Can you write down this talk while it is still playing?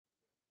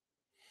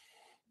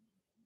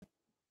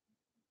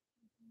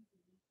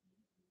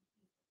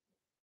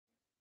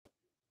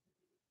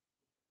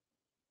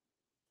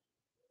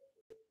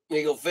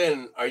Eagle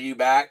Finn, are you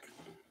back?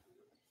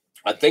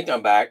 I think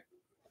I'm back.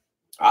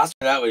 Oscar,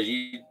 that was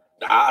you.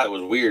 It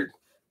was weird.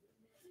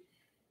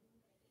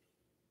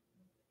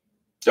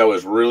 That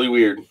was really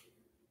weird.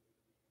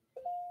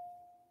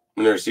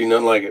 I've never seen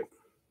nothing like it.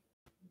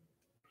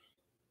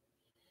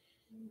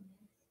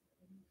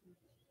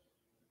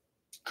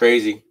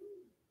 Crazy.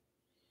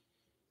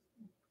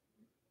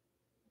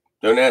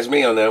 Don't ask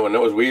me on that one.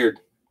 That was weird.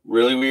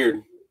 Really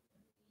weird.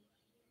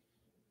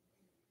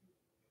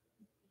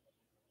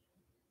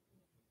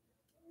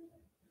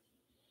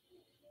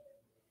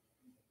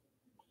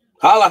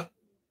 Holla.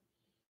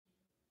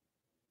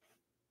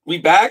 We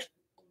back?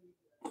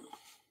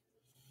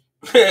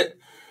 Tried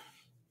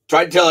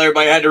to tell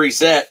everybody I had to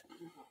reset.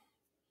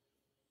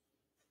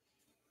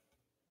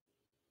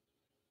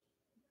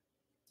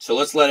 So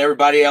let's let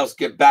everybody else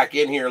get back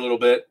in here a little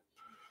bit.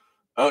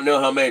 I don't know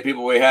how many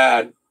people we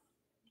had.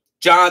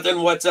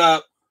 Jonathan, what's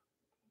up?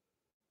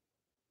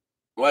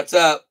 What's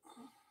up?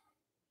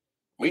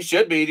 We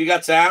should be. Do you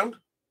got sound?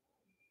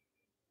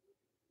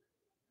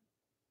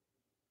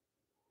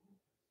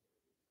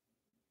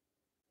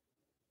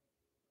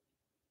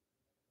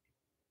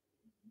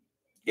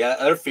 Yeah,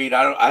 other feed.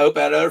 I hope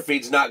that other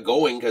feed's not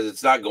going because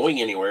it's not going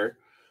anywhere.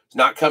 It's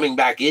not coming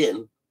back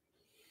in.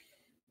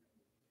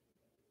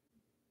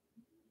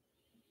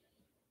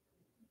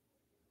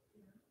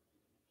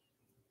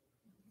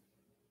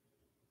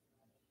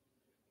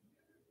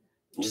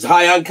 Is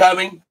High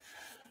coming?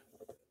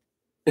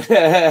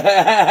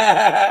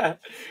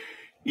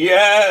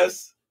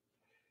 Yes.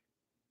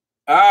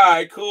 All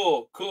right,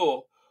 cool.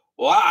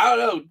 Well, I don't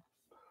know.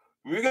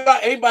 You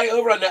got anybody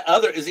over on that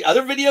other? Is the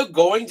other video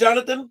going,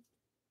 Jonathan?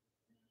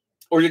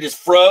 Or you just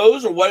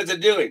froze, or what is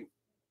it doing?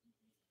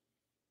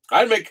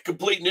 I'd make a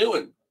complete new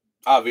one,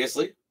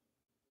 obviously.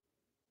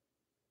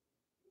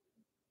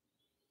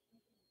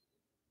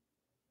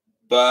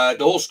 But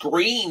the whole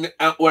screen,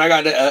 when I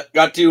got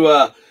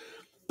to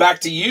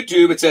back to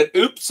YouTube, it said,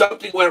 "Oops,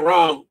 something went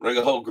wrong." And I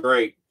go, "Oh,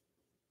 great."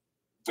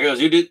 It goes,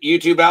 "You did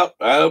YouTube out?"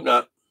 I hope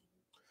not.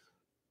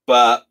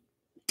 But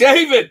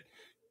David,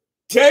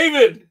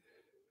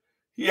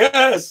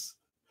 yes,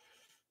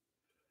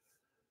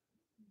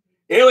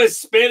 it was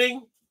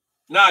spinning.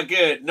 Not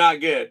good.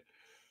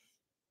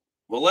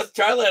 Well, let's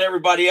try to let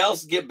everybody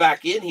else get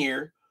back in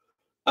here.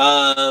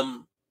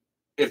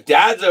 If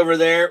Dad's over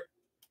there,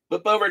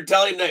 flip over and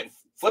tell him that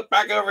flip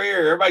back over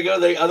here. Everybody go to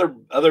the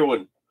other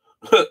one.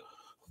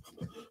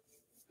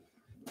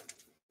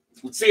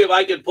 Let's see if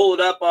I can pull it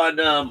up on.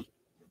 I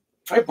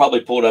can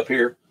probably pull it up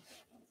here.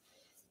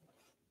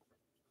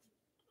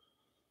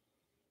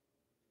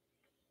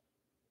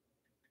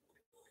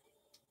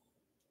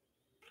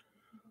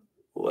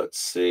 Let's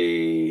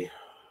see.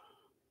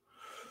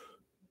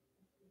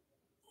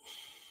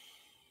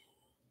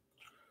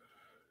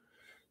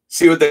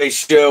 See what they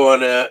show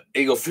on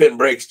Eagle Fin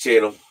Breaks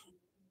channel.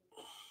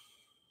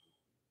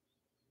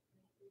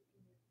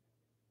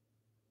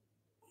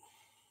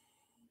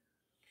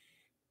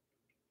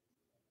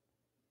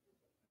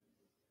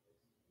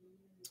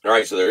 All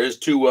right, so there is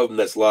two of them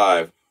that's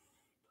live.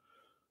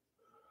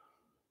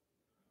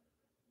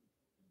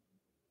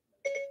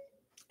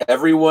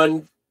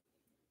 Everyone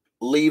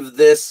leave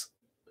this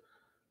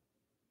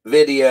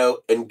video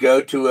and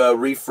go to a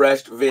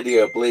refreshed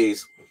video,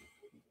 please.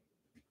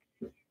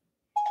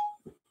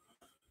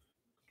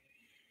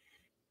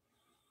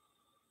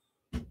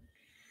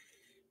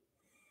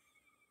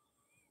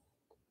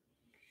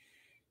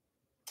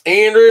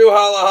 Andrew,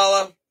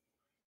 holla.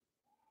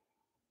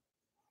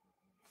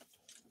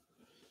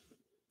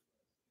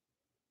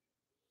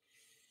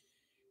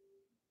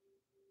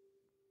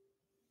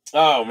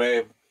 Oh,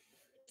 man.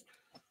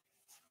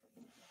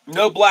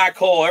 No black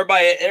hole.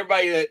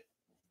 Everybody that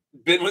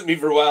been with me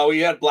for a while, we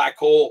had black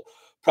hole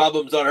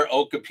problems on our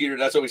old computer.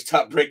 That's why we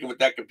stopped breaking with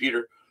that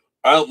computer.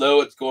 I don't know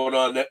what's going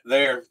on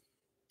there.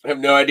 I have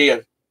no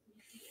idea.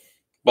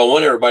 But I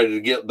want everybody to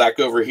get back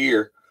over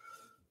here.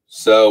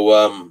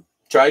 So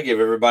try to give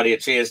everybody a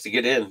chance to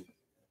get in.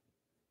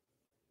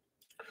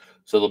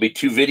 So there'll be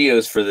two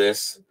videos for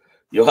this.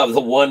 You'll have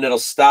the one that'll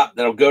stop,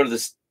 that'll go to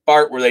the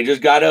part where they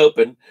just got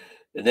open,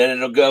 and then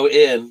it'll go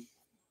in.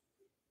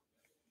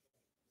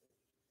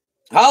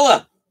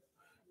 Holla!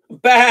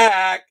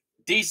 Back!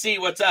 DC,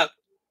 what's up?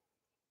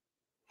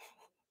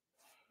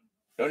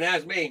 Don't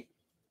ask me.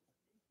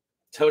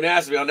 Don't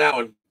ask me on that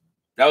one.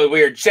 That was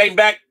weird. Shane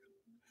back.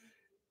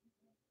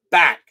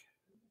 That's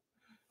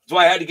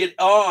why I had to get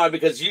on,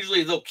 because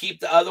usually they'll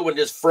keep the other one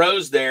just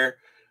froze there,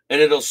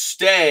 and it'll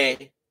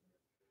stay.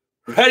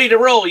 Ready to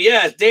roll.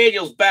 Yes,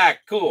 Daniel's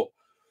back. Cool.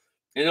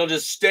 And it'll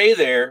just stay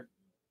there.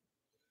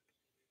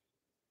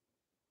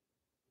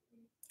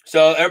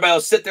 So everybody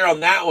will sit there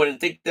on that one and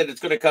think that it's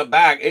going to come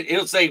back.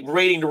 It'll say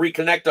waiting to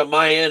reconnect on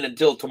my end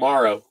until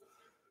tomorrow.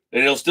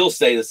 And it'll still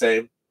stay the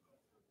same.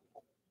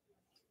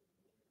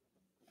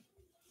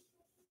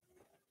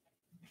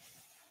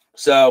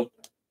 So,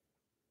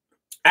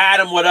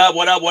 Adam, what up? I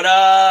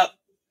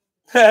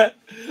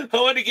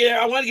want to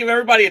give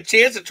everybody a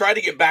chance to try to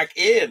get back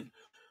in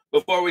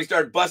before we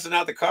start busting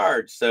out the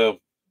cards. So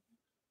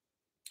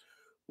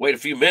wait a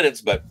few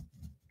minutes, but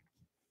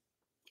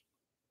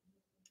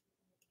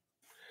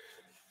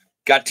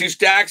got 2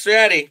 stacks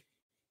ready.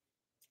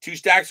 2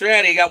 stacks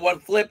ready. Got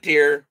one flipped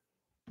here.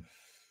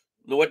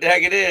 Don't know what the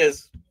heck it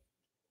is.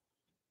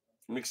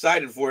 I'm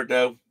excited for it,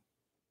 though.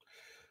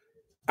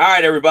 All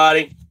right,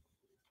 everybody.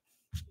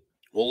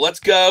 Well,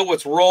 let's go.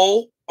 Let's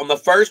roll on the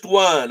first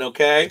one,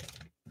 okay?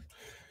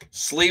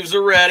 Sleeves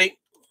are ready.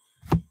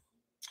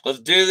 Let's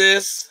do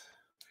this.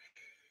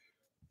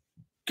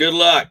 Good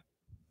luck.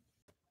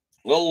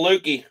 Little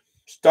Lukey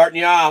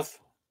starting you off.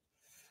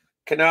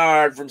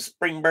 Kennard from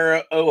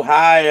Springboro,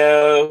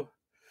 Ohio.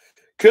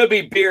 Could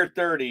be beer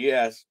 30,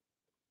 yes.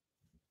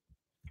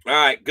 All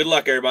right, good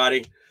luck,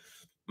 everybody.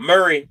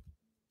 Murray.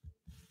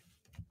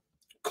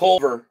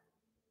 Culver.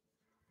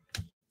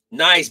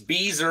 Nice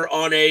Beezer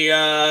on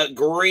a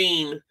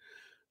green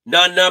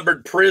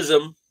non-numbered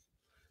prism.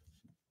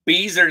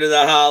 Beezer to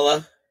the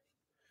holla.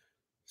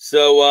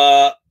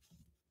 So,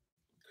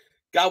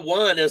 got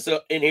one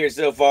in here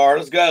so far.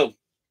 Let's go.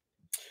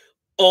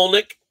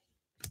 Olnick.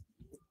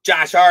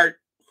 Josh Hart.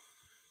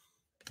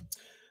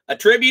 A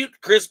tribute,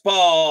 Chris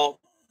Paul.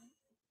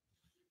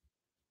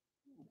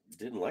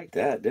 Didn't like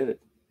that, did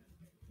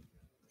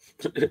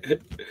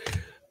it?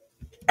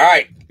 All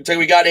right. So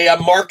we got a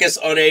Marcus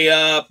on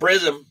a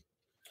prism.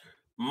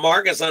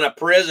 Marcus on a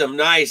prism.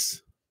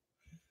 Nice.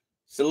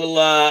 It's a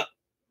little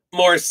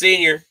more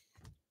senior.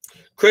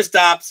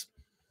 Kristaps.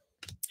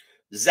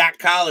 Zach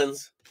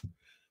Collins.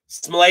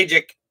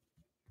 Smalagic.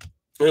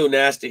 Ooh,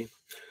 nasty.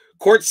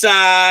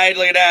 Courtside.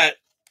 Look at that.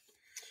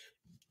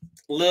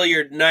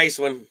 Lilliard. Nice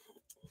one.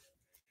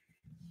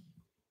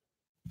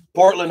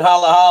 Portland.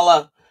 Holla,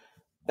 holla.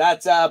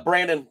 That's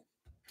Brandon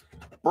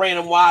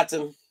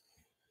Watson.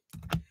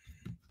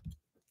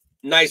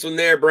 Nice one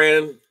there,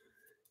 Brandon.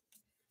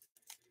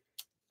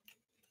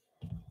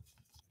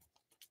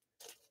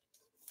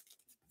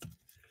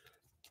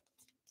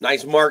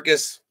 Nice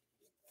Marcus.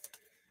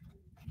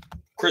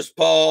 Chris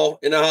Paul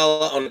in a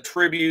holla on a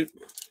tribute.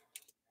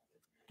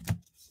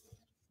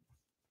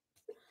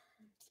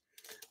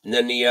 And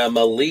then the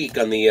Malik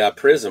on the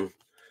prism.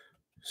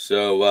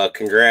 So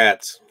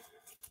congrats.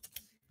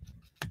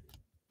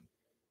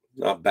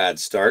 Not bad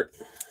start.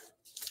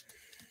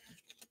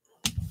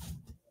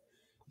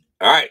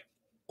 All right,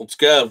 let's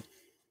go.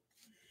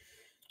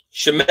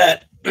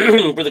 Shamet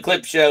for the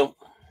clip show.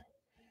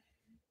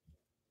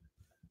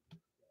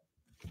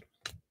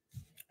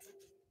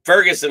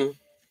 Ferguson.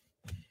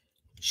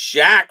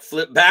 Shaq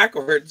flipped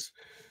backwards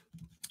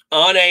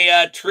on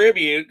a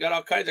tribute. Got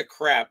all kinds of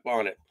crap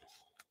on it.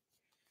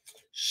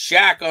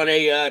 Shaq on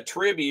a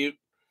tribute.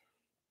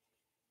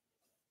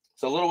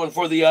 So a little one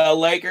for the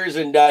Lakers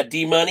and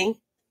D-Money.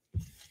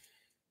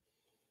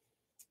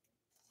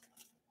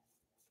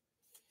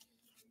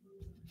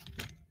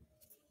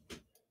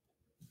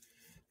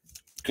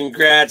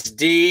 Congrats,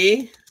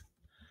 D,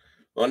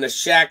 on the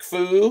Shaq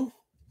Fu.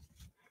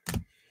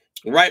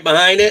 Right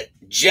behind it,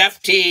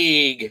 Jeff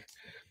Teague.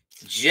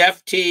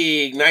 Jeff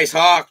Teague, nice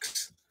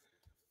Hawks.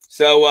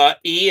 So,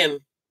 Ian,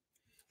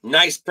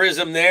 nice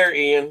prism there,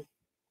 Ian.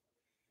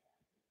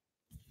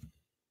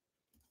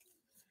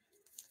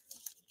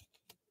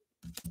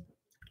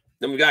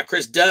 Then we got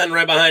Chris Dunn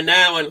right behind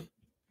that one.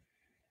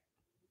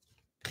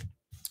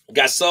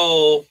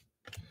 Gasol.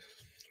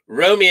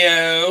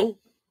 Romeo.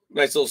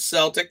 Nice little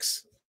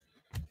Celtics.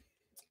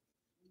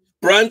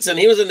 Brunson,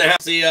 he was in the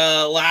house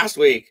last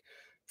week.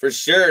 For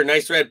sure.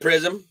 Nice red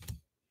prism.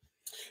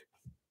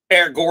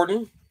 Eric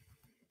Gordon.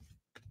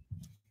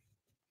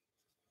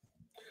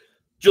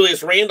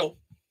 Julius Randle.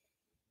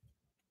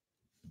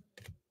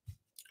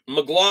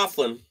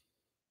 McLaughlin.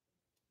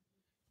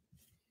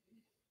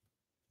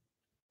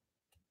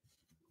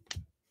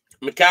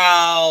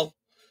 McCall.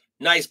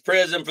 Nice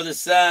prism for the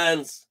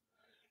Suns.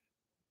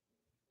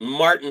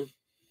 Martin.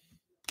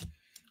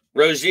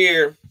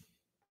 Rozier.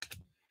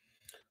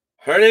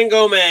 Hernan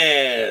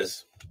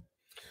Gomez.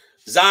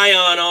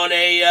 Zion on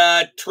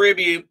a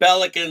tribute.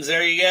 Pelicans.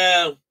 There you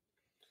go.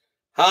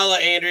 Holla,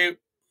 Andrew.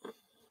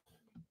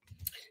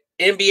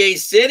 NBA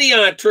City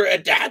on a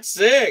tribute. That's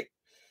sick.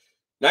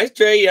 Nice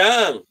Trae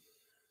Young.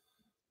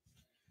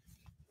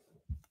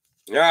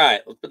 All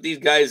right. Let's put these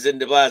guys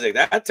into plastic.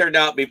 That turned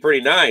out to be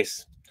pretty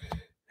nice.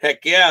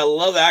 Heck yeah. I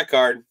love that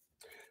card.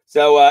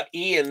 So,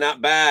 Ian,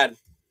 not bad.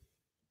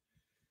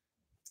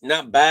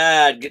 Not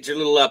bad. Get your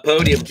little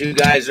podium. 2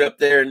 guys are up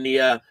there in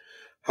the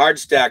hard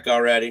stack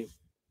already.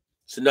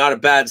 So not a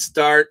bad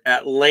start.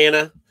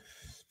 Atlanta.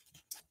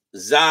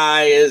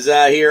 Zai is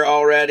here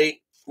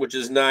already, which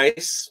is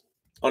nice.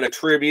 On a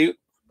tribute.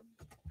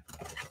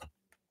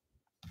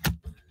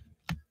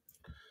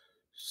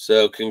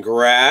 So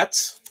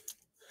congrats.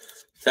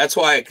 That's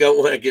why I don't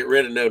want to get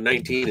rid of no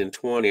 19 and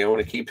 20. I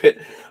want to keep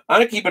it. I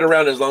want to keep it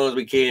around as long as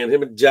we can.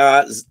 Him and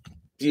Josh, a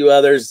few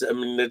others. I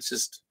mean, it's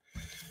just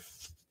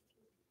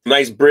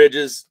nice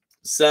Bridges.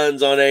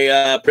 Suns on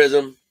a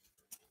prism.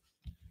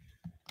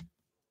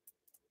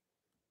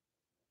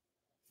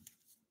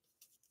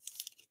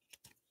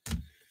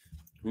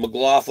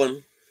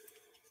 McLaughlin.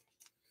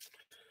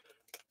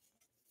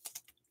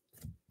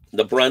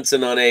 The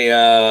Brunson on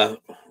a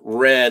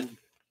red.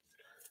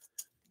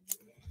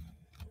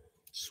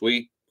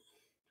 Sweet.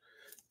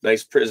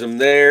 Nice prism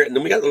there. And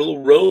then we got the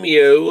little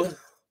Romeo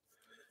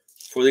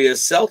for the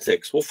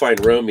Celtics. We'll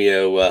find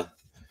Romeo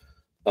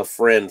a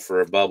friend for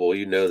a bubble.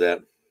 You know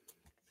that.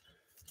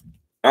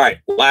 All right.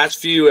 Last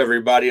few,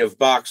 everybody, of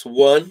box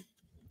 1.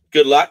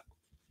 Good luck.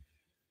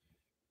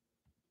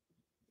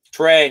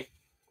 Trey.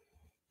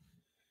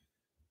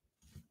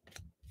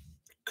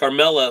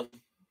 Carmelo.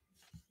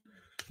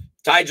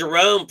 Ty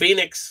Jerome,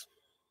 Phoenix.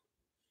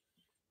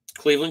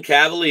 Cleveland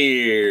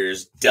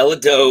Cavaliers.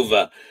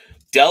 Deladova.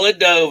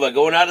 Deladova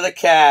going out of the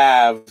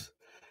Cavs.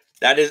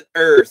 That is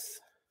Earth.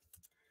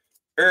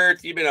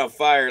 Earth, you've been on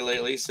fire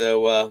lately,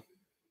 so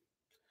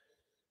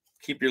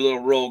keep your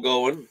little roll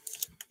going.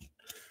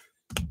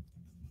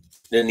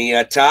 Then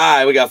the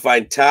Ty, we got to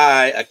find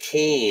Ty, a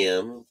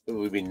Cam. It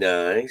would be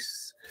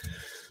nice.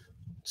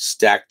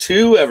 Stack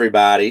 2,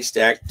 everybody.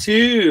 Stack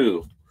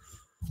 2.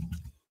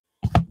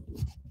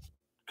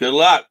 Good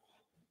luck.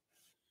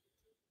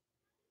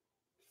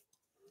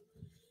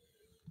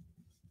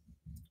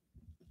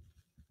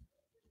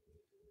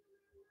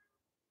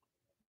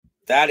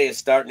 That is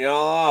starting you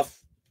off.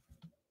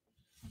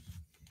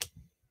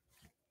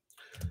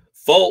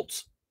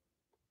 Fultz.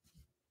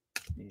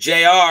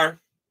 JR.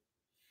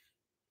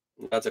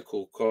 That's a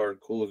cool card.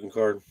 Cool looking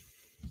card.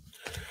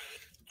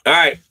 All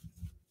right.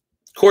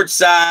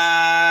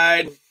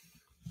 Courtside.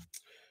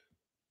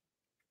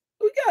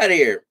 What we got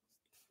here?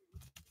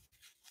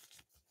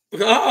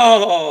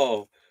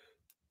 Oh,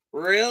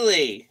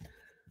 really?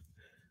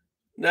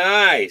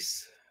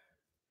 Nice.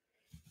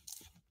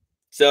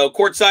 So,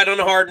 courtside on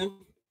Harden.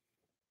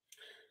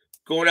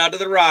 Going out to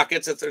the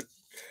Rockets. That's our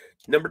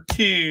number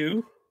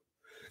 2.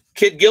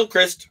 Kid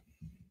Gilchrist.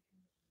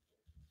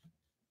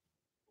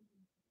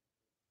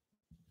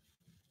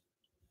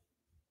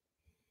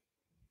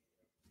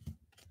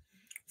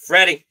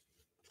 Freddie.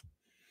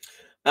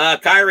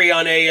 Kyrie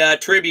on a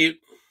tribute.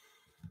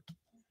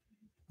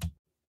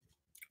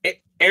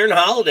 Aaron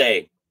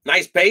Holiday.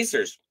 Nice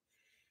Pacers.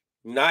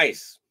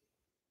 Nice.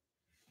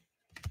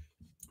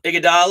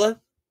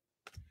 Iguodala.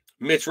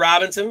 Mitch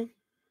Robinson.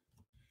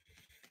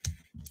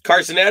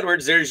 Carson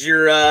Edwards. There's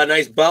your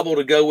nice bubble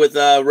to go with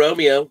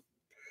Romeo.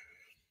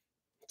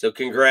 So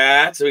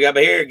congrats. We got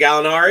here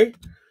Gallinari.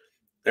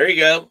 There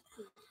you go.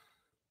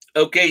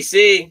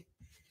 OKC.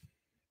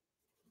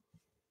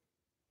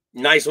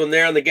 Nice one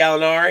there on the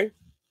Gallinari.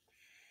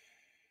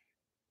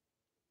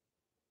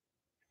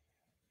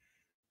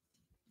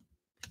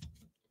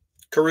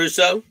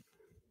 Caruso.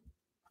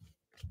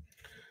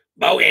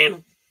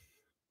 Bogan.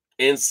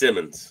 And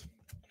Simmons.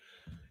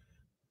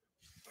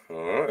 All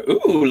right.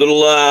 Ooh,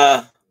 little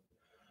I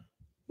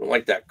don't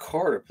like that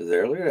card up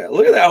there. Look at that.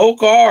 Look at that whole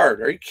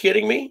card. Are you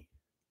kidding me?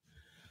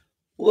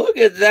 Look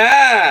at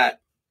that.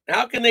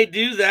 How can they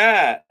do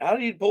that? How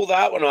do you pull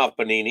that one off,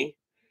 Panini?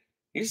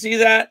 You see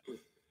that?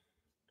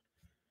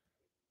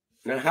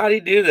 Now, how do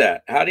you do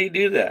that? How do you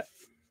do that?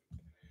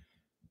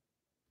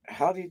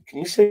 Can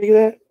you see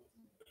that?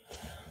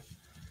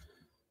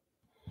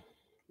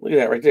 Look at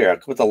that right there. I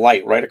put the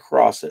light right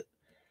across it.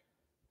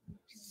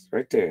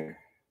 Right there.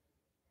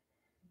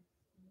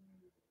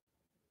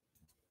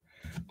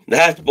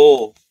 That's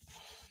bull.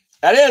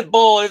 That is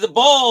bull. It's a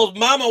bull.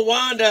 Mama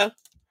Wanda.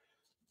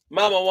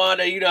 Mama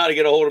Wanda, you know how to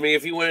get a hold of me.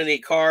 If you want any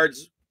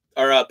cards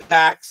or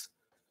packs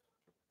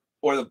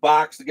or the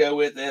box to go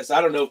with this.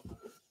 I don't know.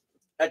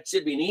 That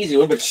should be an easy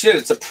one, but shit,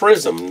 it's a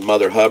prism,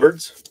 Mother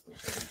Hubbards.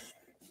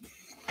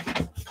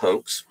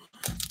 Punks.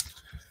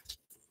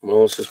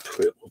 Well, let's just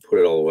put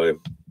it all away.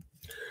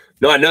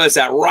 No, I noticed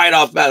that right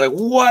off the bat. Like,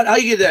 what? How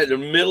do you get that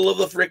in the middle of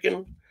the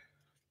freaking?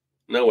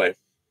 No way.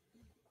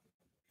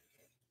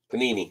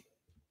 Panini.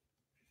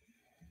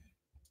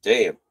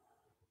 Damn.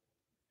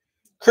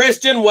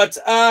 Christian, what's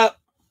up?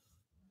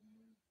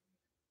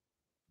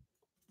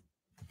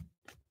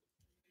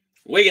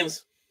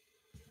 Wiggins.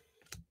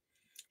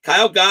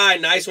 Kyle Guy,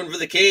 nice one for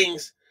the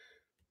Kings.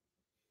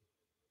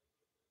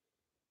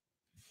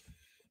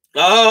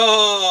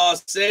 Oh,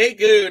 say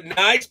good.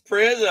 Nice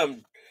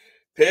prism.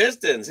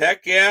 Pistons,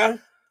 heck yeah.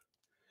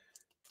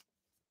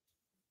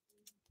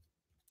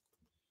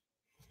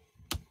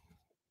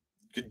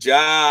 Good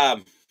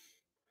job.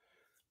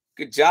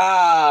 Good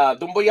job.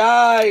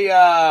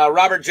 Dumboyai,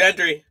 Robert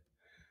Gentry.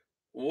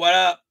 What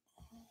up?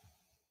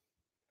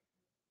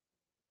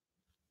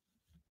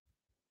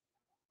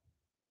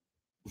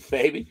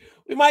 Maybe.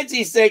 We might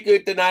see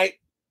Sekou tonight.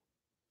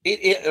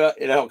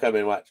 It'll come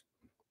in, watch.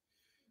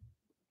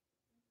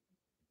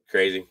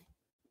 Crazy.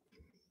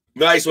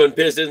 Nice one,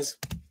 Pistons.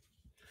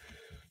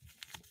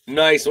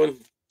 Nice one.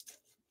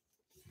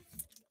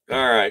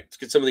 All right. Let's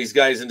get some of these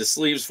guys into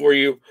sleeves for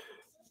you.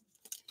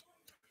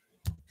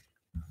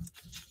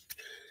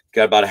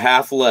 Got about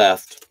half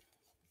left.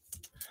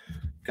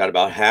 Got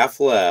about half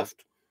left.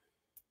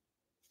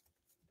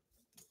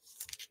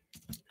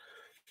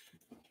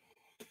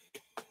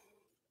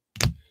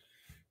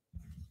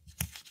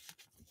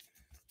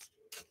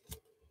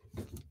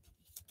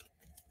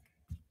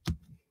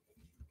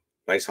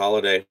 Nice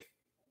Holiday.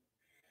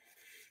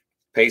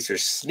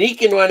 Pacers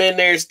sneaking one in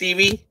there,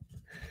 Stevie.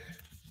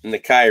 And the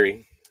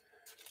Kyrie.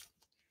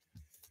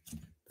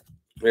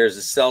 There's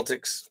the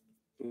Celtics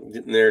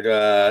getting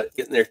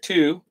there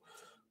too.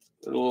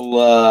 A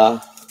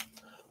little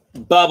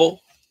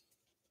bubble.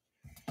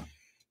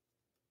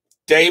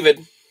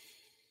 David.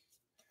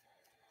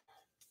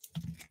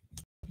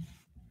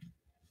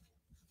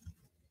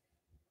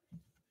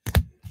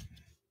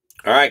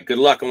 All right, good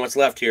luck on what's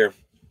left here.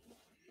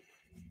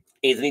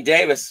 Anthony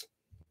Davis.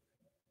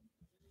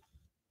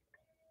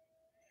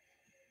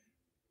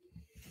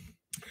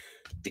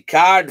 The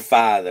Card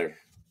Father.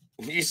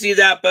 Did you see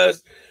that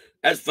post?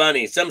 That's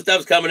funny. Some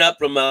stuff's coming up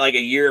from like a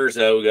year or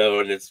so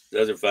ago, and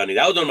those are funny.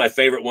 That was one of my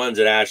favorite ones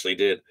that Ashley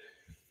did.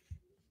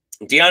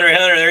 DeAndre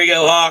Hunter, there you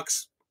go,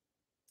 Hawks.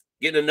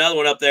 Getting another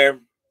one up there.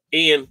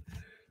 Ian.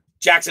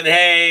 Jackson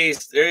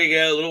Hayes, there you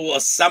go. A little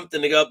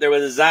something to go up there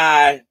with his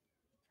eye.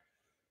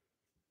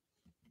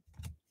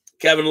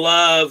 Kevin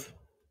Love.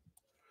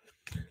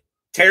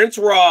 Terrence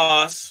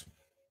Ross.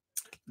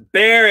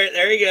 Barrett,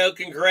 there you go.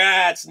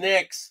 Congrats,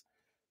 Knicks.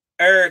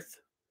 Earth.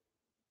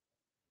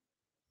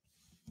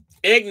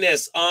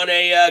 Ignis on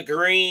a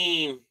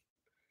green.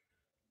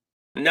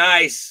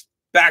 Nice.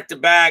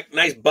 Back-to-back.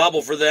 Nice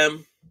bubble for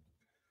them.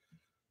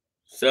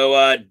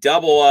 So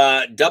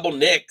double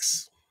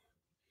Knicks.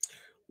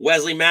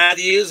 Wesley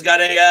Matthews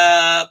got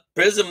a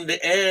prism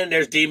to end.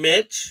 There's D.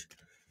 Mitch.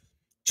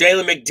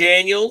 Jalen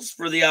McDaniels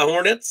for the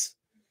Hornets.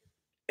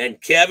 And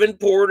Kevin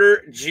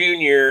Porter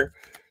Jr.,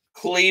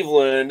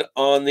 Cleveland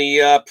on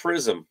the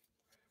prism.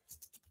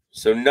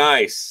 So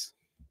nice.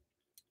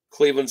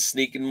 Cleveland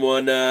sneaking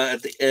one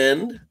at the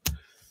end.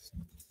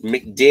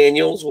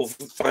 McDaniels, we'll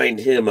find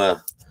him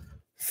a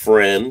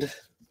friend.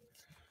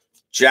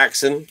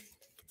 Jackson.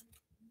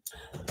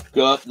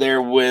 Go up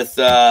there with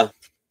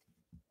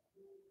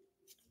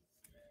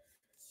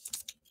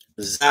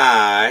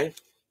Zai.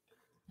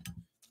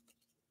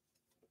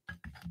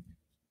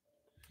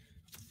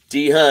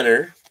 D.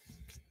 Hunter.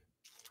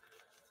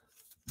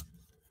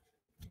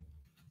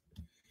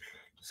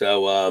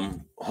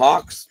 So,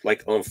 Hawks,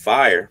 like, on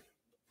fire.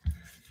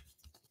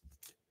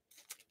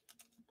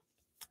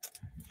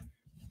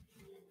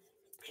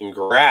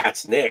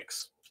 Congrats,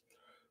 Knicks.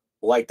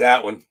 Like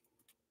that one.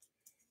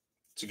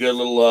 It's a good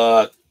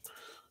little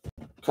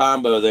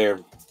combo there.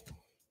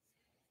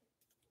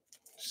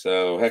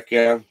 So, heck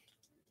yeah.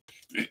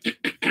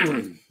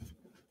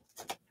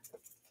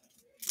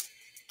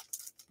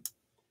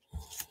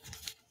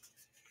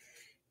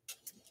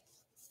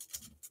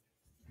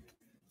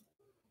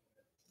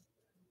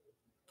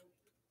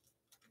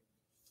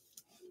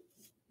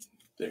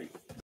 There you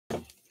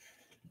go.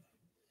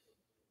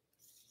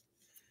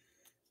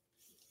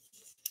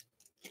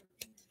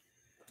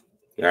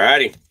 All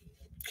righty.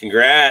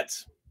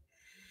 Congrats.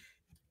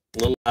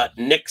 Little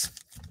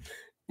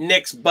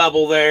Knicks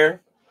bubble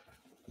there.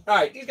 All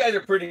right, these guys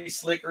are pretty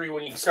slickery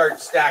when you start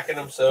stacking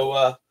them.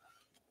 So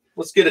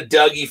let's get a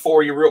Dougie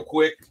for you real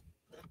quick.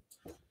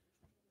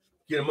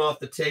 Get them off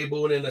the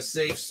table and in a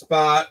safe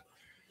spot.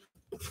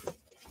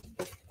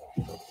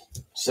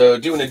 So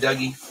doing a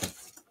Dougie.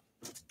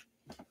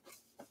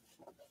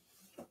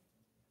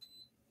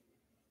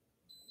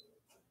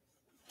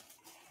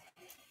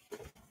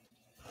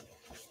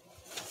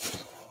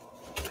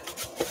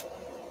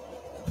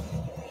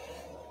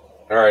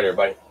 All right,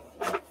 everybody.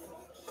 What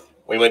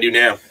do you want to do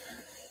now?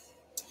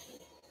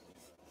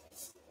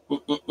 I'm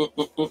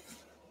going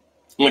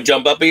to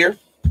jump up here.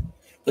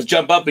 Let's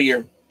jump up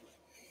here.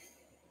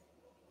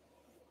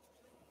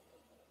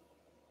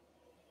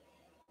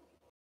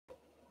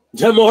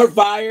 Some more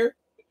fire.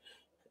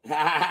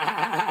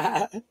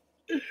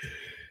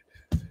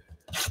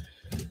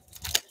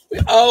 We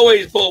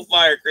always pull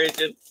fire,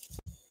 Christian.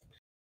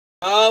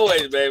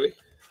 Always, baby.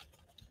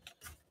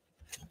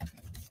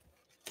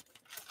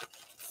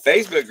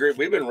 Facebook group,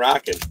 we've been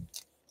rocking.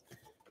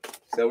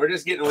 So we're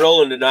just getting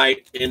rolling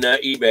tonight in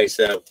eBay.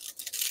 So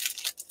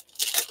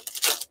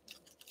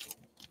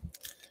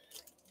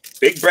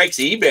big breaks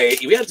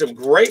eBay. We had some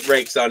great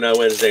breaks on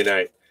Wednesday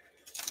night.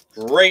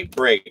 Great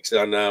breaks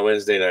on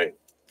Wednesday night.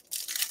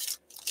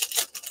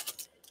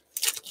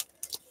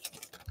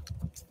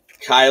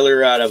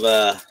 Kyler out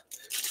of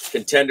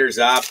Contenders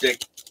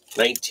Optic,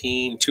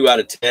 19, 2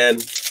 out of 10.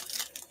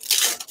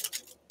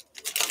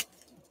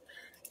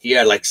 He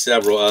had like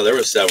several. There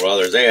were several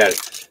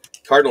others.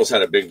 Cardinals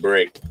had a big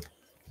break.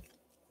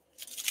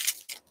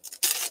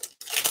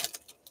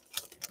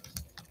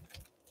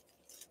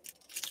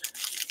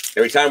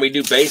 Every time we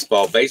do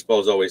baseball,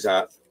 baseball's always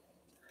hot.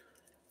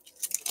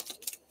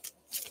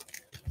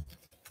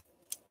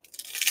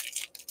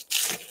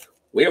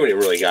 We haven't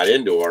even really got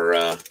into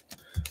our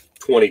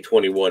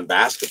 2021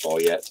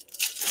 basketball yet.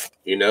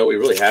 You know, we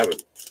really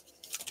haven't.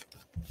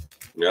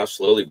 I mean, I've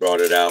slowly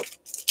brought it out.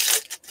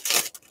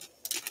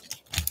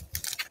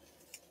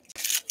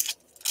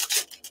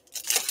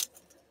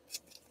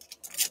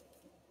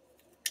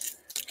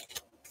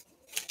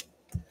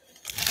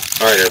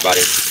 All right,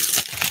 everybody.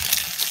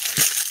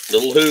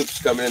 Little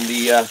hoops coming in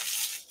the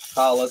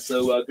holla,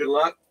 so good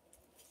luck.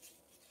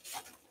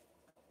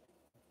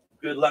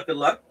 Good luck, good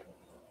luck.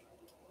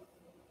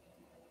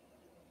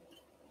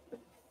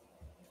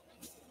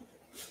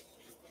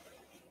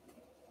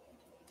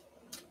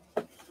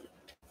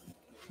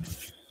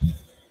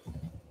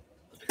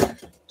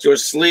 Your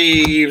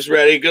sleeves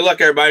ready. Good luck,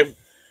 everybody.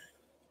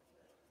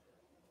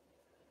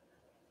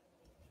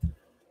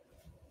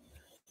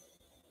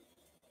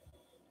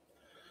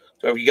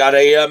 So you got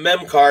a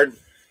mem card.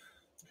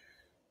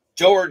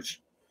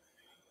 George.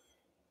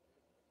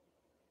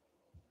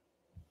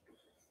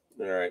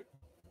 All right.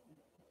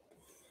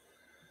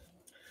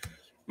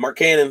 Mark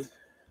Cannon.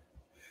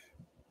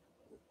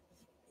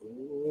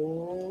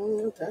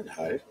 Not that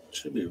high.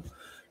 Should be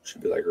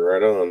like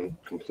right on.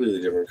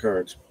 Completely different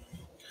cards.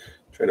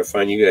 Trying to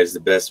find you guys the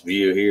best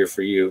view here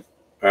for you.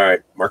 All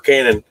right. Mark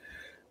Cannon.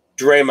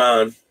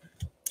 Draymond.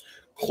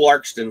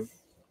 Clarkston.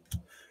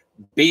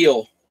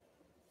 Beal.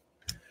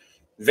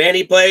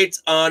 Vandy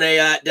plates on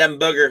a Dem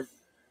Booger.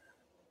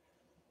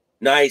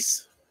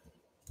 Nice.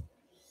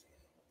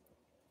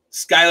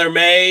 Skylar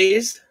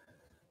Mays.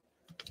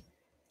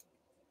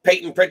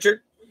 Peyton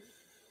Pritchard.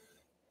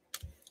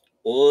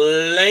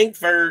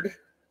 Langford.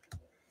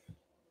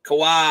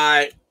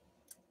 Kawhi.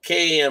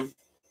 Cam.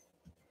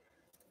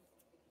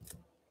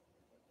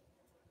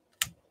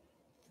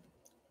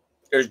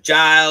 There's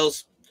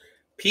Giles.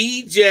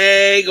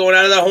 PJ going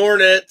out of the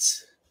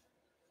Hornets.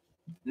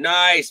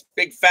 Nice.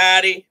 Big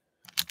fatty.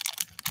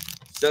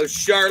 So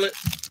Charlotte.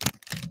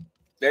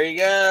 There you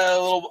go.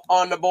 A little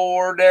on the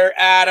board there,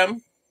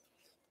 Adam.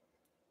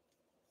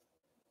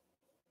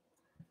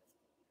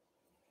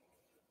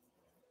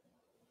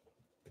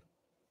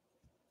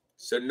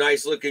 So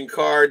nice looking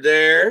card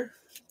there.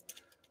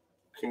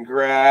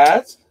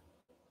 Congrats.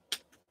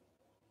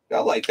 I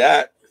like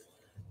that.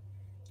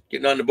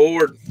 Getting on the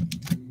board.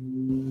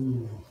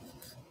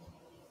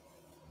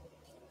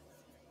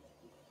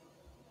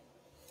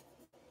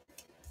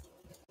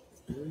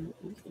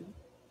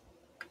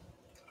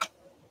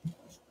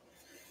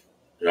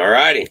 All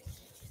righty.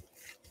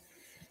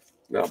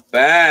 Not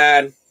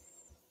bad.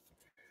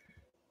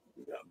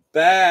 Not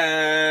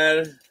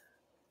bad.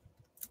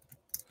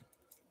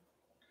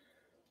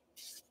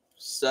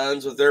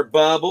 Suns with their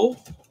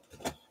bubble.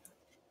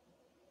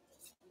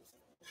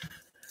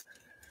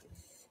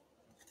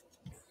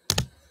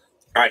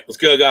 All right, let's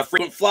go. Got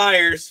frequent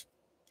flyers.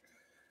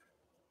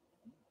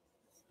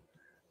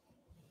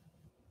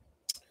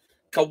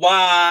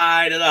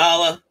 Kawhi to the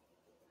holla.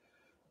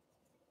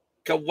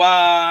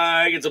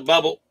 Kawhi gets a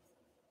bubble.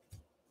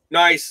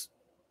 Nice.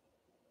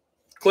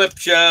 Clip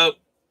show.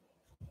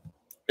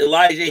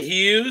 Elijah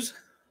Hughes.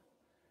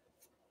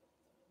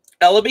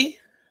 Ellaby.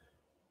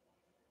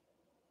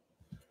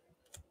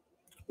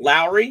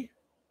 Lowry.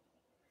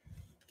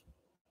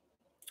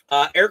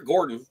 Eric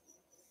Gordon.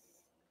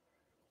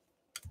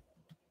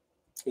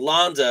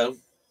 Lonzo.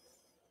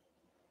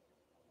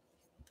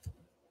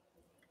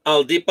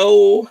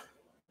 Oladipo.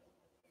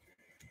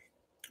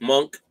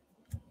 Monk.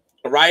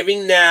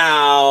 Arriving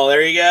now.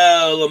 There you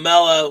go.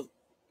 LaMelo.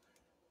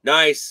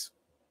 Nice.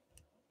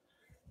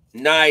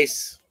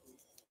 Nice.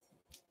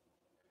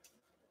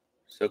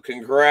 So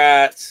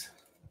congrats.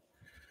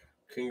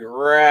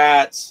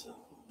 Congrats.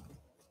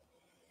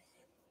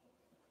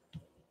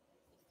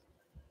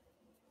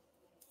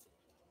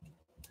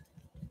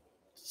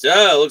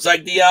 So looks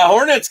like the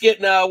Hornets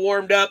getting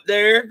warmed up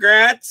there.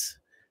 Congrats.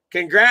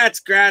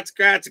 Congrats.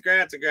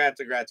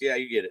 Yeah,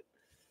 you get it.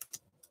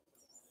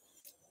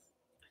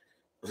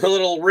 A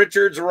little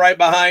Richards right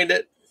behind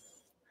it.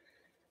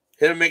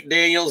 Him and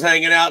McDaniels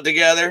hanging out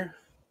together.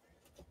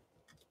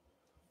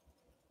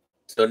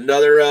 So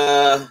another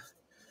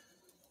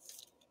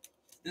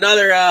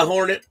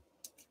Hornet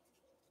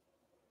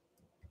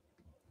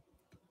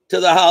to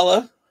the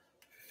holla.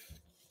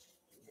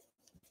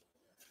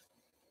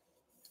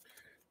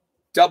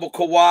 Double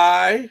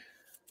Kawhi.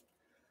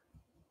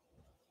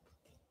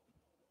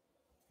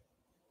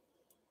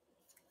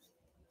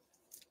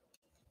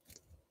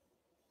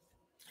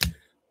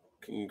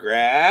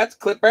 Congrats,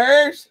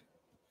 Clippers.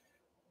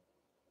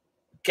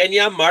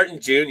 Kenyon Martin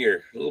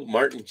Jr. Little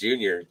Martin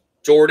Jr.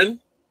 Jordan.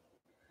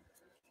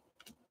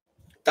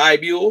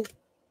 Thibault.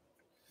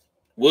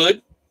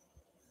 Wood.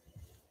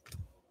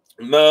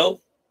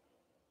 Mo.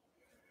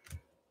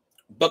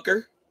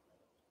 Booker.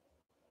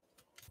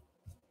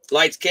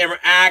 Lights, camera,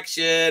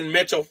 action.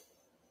 Mitchell.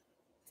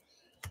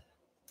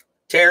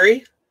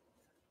 Terry.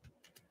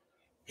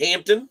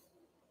 Hampton.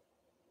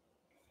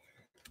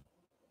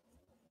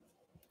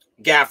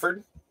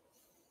 Gafford.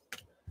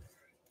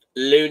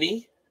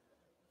 Looney.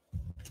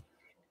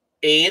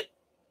 Ant.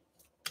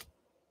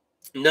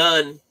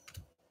 Nunn.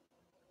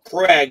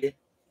 Craig.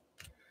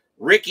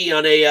 Ricky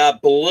on a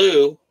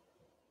blue.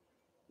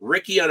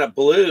 Ricky on a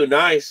blue.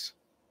 Nice.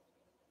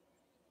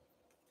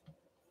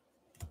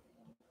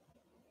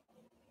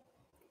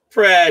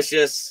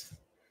 Precious.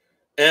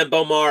 And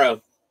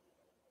Bomaro.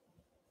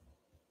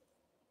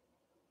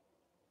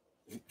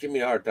 Give me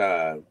a hard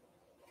time.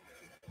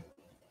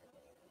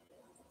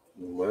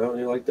 Well,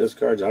 you like those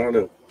cards? I don't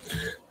know.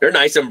 They're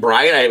nice and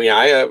bright. I mean,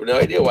 I have no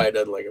idea why I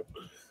doesn't like them.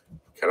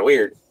 Kind of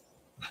weird.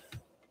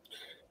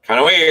 Kind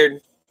of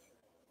weird.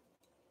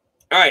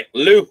 All right,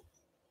 Lou.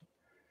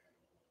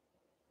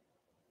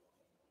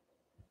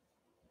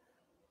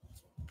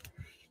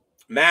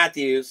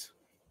 Matthews.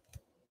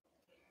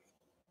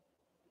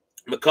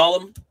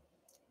 McCollum.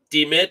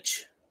 D.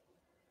 Mitch.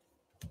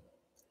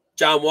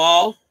 John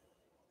Wall.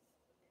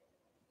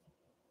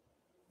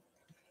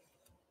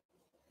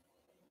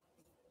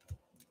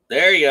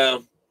 There you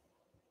go.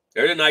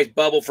 There's a nice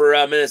bubble for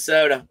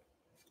Minnesota.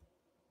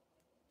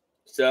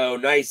 So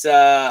nice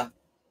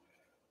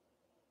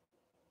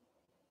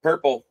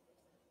purple.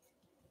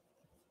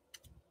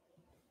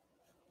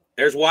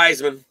 There's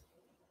Wiseman.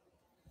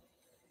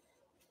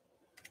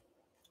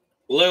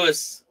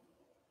 Lewis.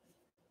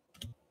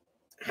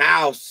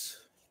 House.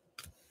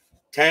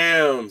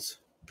 Towns.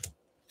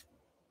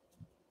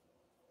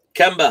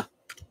 Kemba.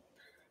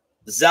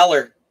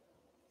 Zeller.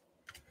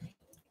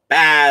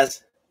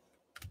 Baz.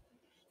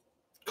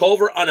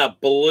 Culver on a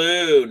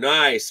blue.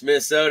 Nice.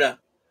 Minnesota.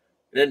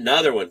 And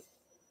another one.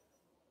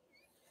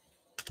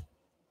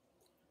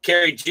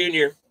 Carey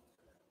Jr.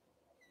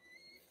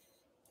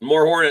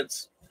 More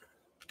Hornets.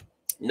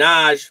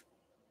 Naj.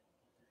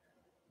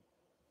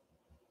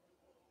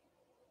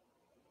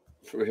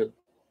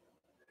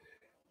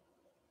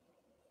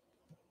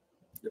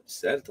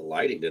 Upset at the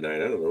lighting tonight.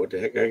 I don't know what the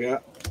heck I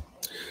got.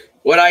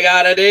 What I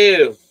gotta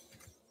do?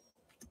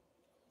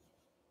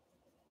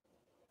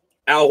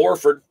 Al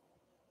Horford.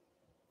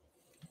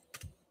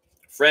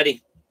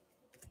 Freddie.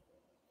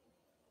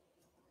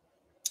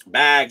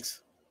 Bags.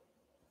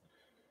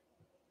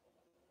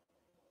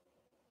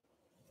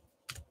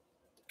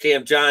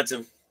 Cam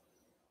Johnson.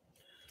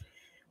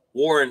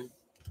 Warren.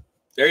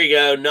 There you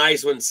go.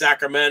 Nice one,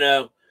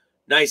 Sacramento.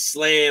 Nice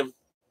slam.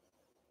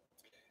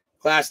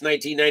 Class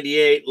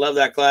 1998. Love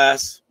that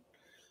class.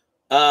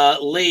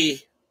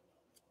 Lee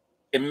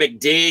and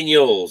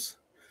McDaniels.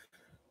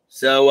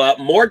 So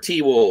more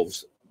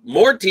T-Wolves.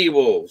 More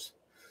T-Wolves.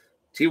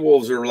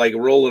 T-Wolves are like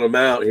rolling them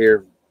out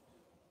here.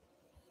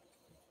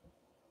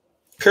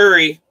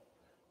 Curry.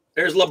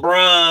 There's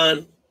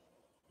LeBron.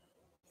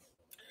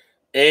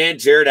 And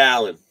Jared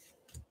Allen.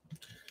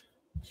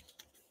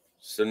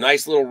 So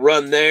nice little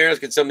run there. Let's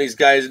get some of these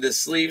guys into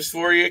sleeves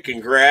for you.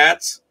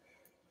 Congrats.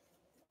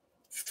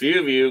 A few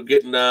of you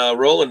getting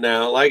rolling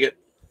now. I like it.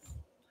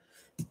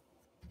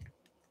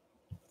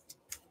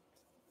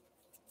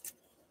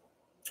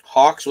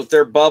 Hawks with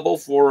their bubble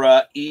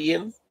for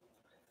Ian.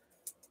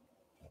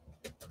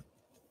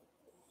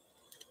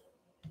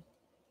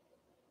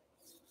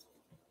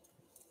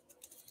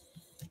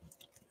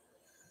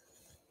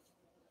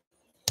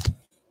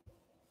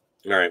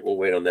 All right, we'll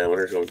wait on that one.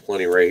 There's only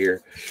plenty right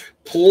here.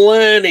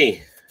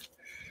 Plenty.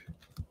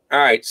 All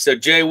right, so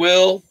Jay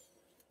Will,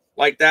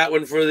 like that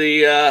one for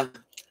the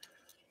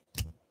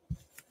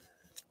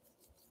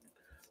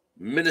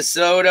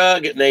Minnesota,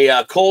 getting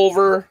a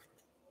Culver.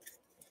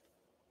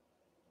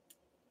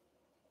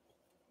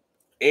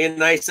 And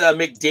nice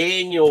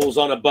McDaniels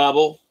on a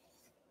bubble.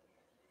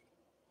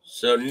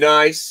 So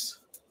nice.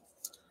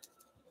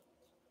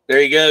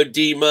 There you go,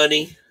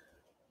 D-Money.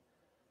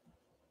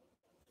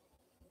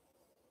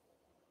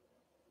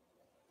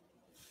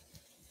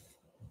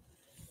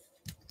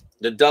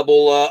 The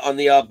double on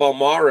the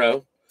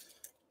Balmaro.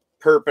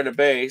 Perp and a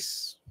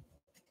base.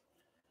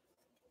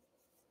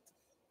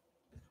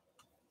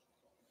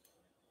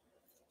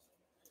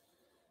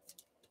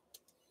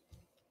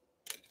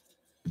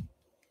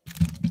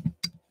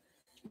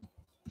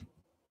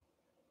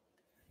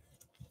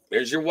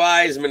 There's your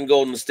Wiseman,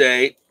 Golden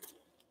State.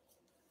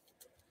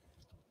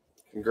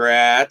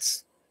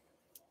 Congrats.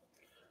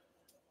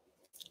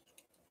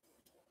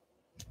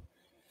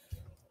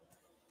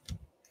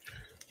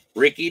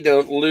 Ricky,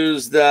 don't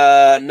lose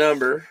the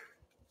number.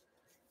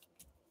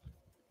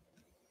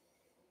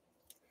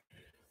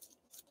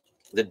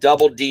 The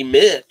double D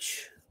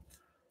Mitch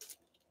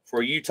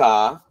for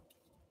Utah.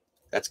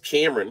 That's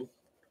Cameron.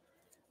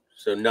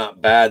 So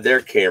not bad there,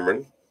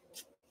 Cameron.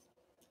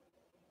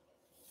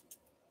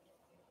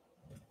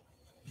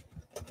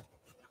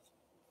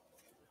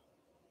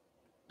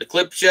 The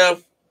clip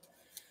show.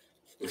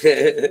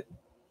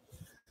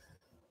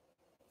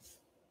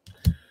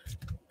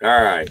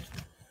 All right.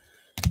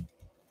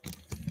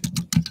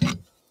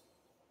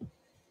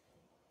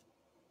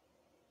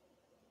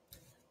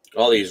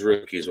 All these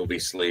rookies will be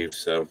sleeved.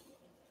 So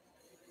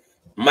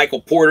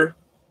Michael Porter.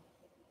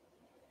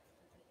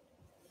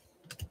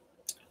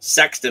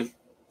 Sexton.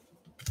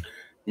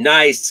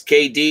 Nice.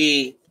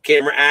 KD.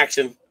 Camera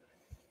action.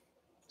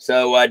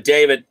 So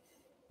David.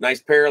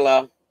 Nice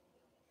parallel.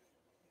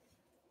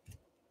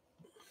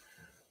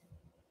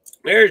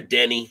 There's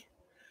Denny.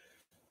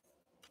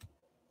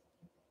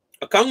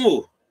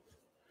 Okongwu.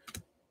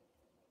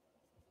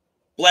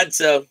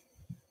 Bledsoe.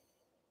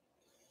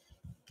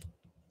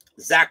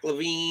 Zach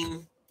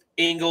LaVine.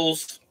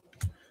 Ingles.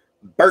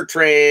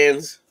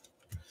 Bertrands.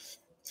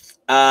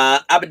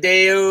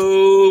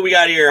 Abadeo. We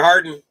got here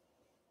Harden.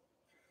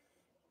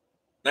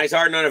 Nice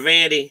Harden on a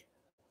Vandy.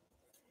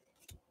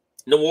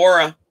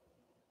 Nawara.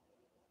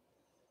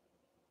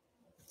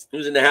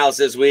 Who's in the house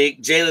this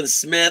week? Jalen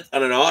Smith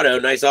on an auto.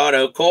 Nice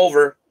auto.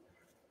 Culver.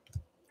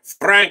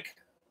 Frank.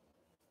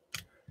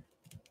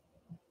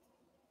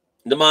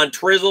 Demond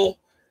Trizzle.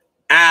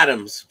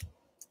 Adams.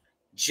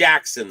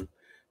 Jackson.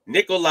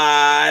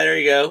 Nikolai. There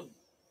you go.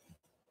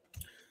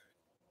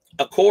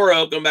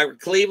 Okoro going back for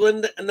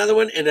Cleveland. Another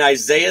one. And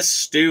Isaiah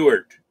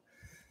Stewart.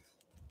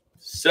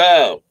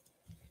 So.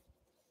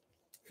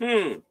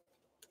 Few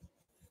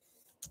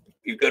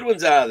good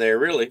ones out of there,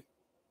 really.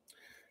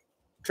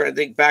 Trying to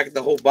think back at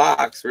the whole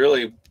box.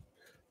 Really,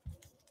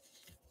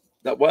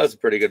 that was a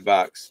pretty good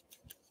box.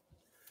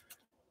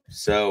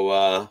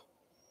 So,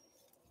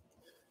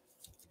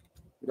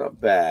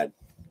 not bad.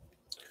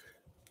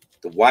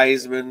 The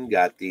Wiseman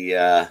got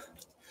the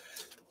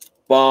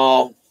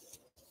ball.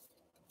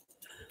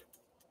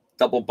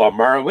 Double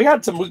Bomber. We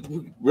had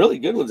some really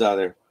good ones out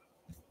there.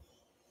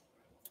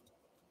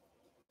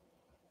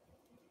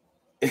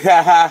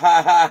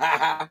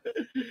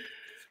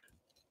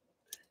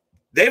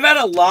 They've had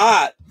a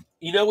lot.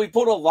 You know, we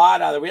pulled a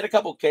lot out of there. We had a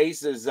couple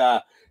cases,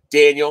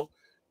 Daniel,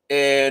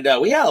 and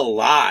we had a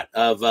lot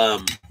of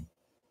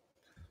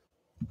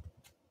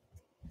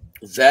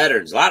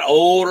veterans. A lot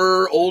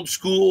older, old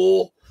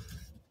school.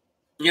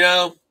 You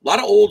know, a lot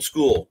of old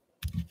school.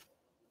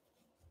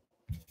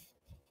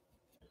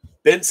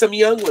 Been some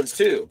young ones,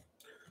 too.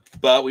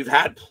 But we've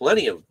had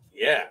plenty of them.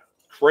 Yeah,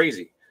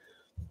 crazy.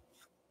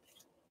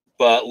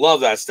 But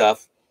love that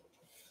stuff.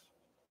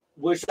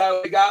 Wish I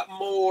would have got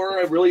more.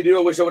 I really do.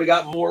 I wish I would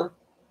have got more.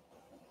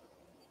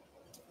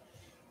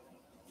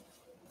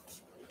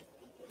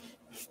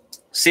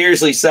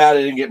 Seriously sad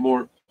I didn't get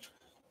more.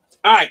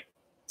 All right.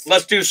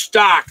 Let's do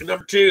stock.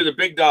 Number 2, the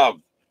big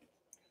dog.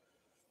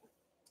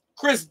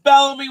 Chris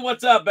Bellamy,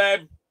 what's up,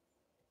 babe?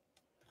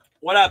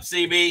 What up,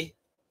 CB?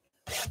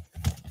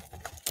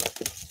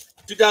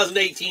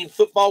 2018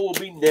 football will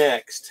be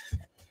next.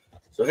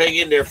 So hang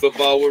in there,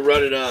 football. We're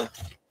running a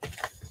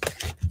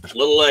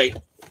little late.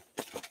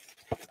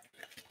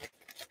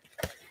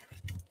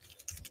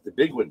 The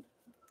big one.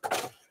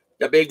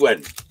 The big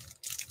one.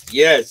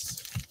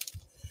 Yes.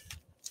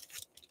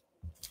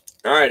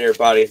 All right,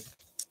 everybody.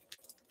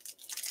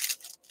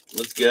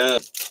 Let's go.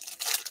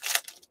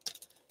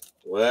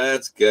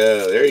 Let's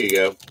go. There you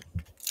go.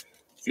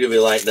 A few of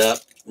you lighting up.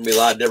 There'll be a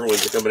lot of different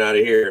ones coming out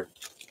of here.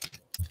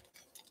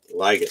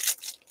 Like it.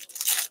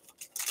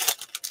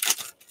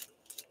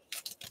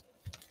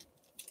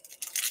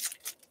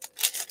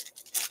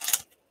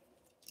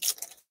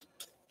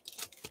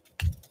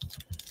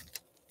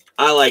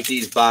 I like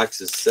these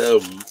boxes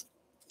so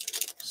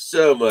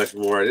much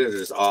more. This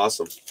is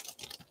awesome.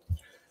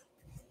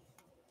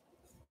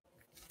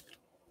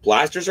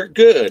 Blasters are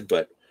good,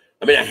 but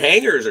I mean, the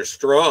hangers are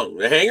strong.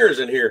 The hangers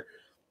in here,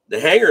 the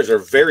hangers are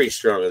very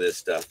strong of this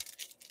stuff.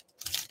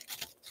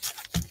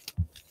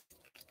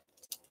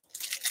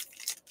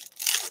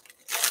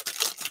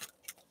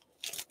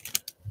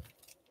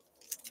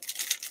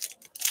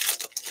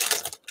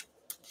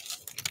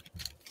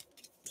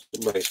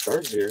 My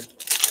cards here.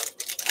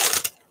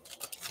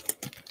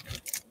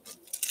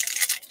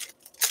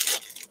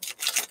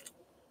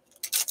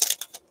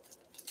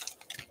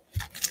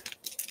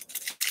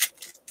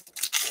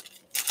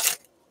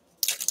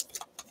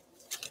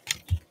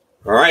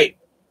 All right.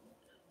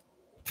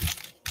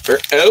 We're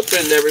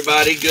open,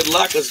 everybody. Good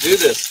luck. Let's do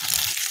this.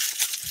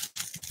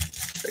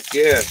 Heck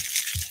yeah.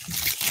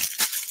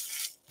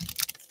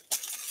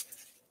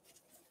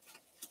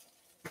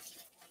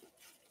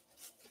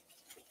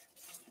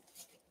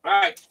 All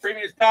right.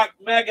 Previous pack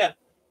mega.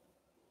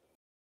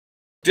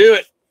 Do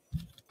it.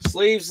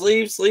 Sleeves,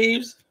 sleeves,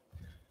 sleeves.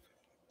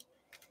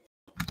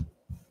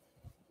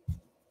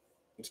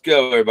 Let's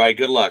go, everybody.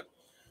 Good luck.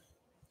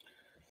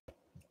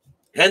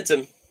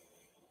 Henson.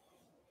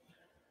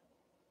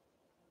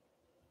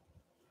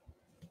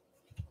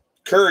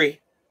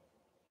 Curry.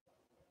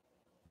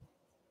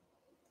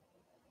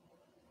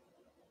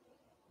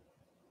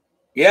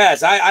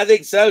 Yes, I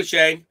think so,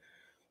 Shane.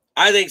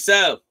 I think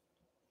so.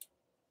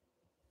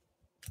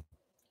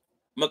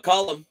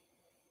 McCollum.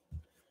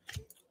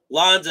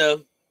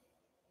 Lonzo.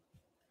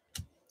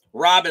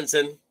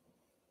 Robinson.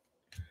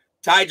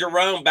 Ty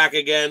Jerome back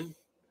again.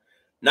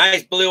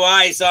 Nice blue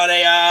ice on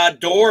a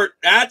Dort.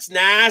 That's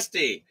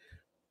nasty.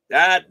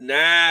 That's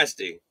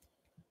nasty.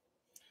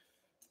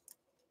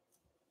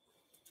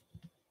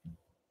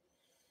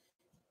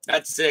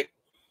 That's sick.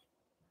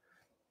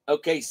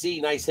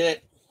 OKC, nice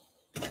hit.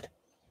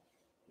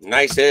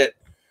 Nice hit.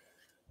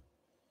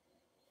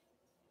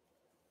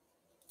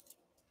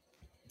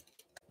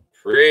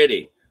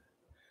 Pretty.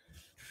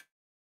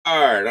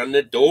 Hard on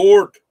the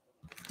Dort.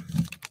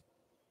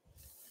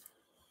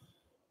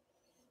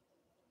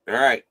 All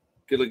right.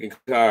 Good looking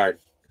card.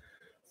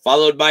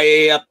 Followed by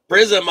a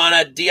Prism on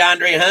a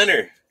DeAndre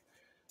Hunter.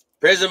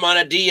 Prism on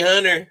a D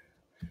Hunter.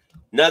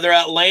 Another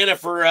Atlanta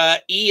for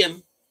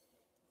Ian.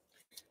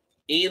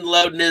 Ian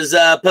loading his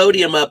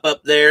podium up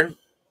there.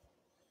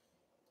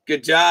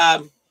 Good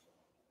job.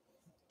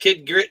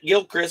 Kid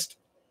Gilchrist.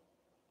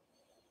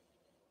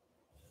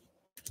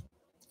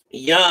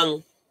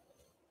 Young.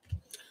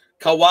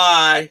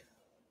 Kawhi.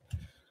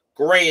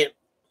 Grant,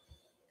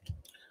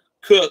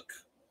 Cook,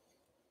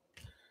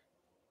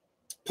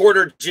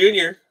 Porter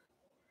Jr.,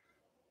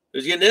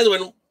 who's getting another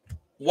one,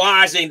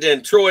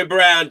 Washington, Troy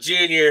Brown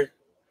Jr.,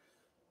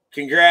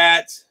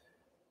 congrats.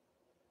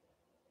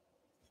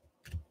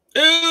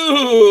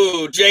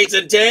 Ooh,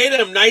 Jason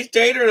Tatum, nice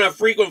Tatum on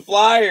frequent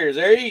flyers.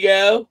 There you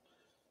go.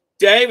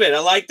 David, I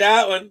like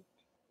that one.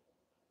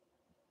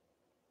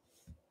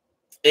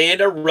 And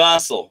a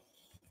Russell.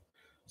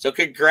 So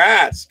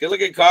congrats. Good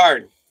looking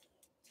card.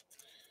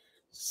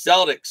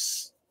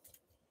 Celtics.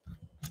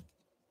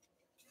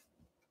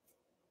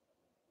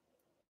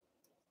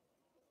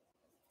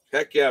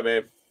 Heck yeah,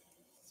 man.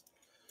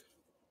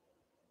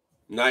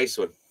 Nice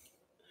one.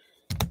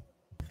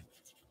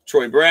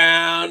 Troy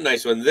Brown,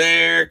 nice one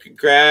there.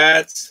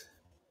 Congrats.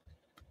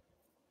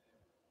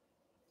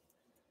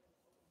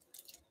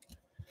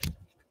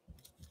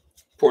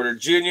 Porter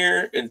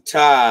Jr. and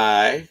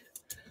Ty.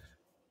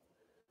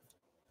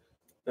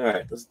 All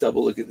right, let's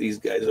double look at these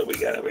guys. What we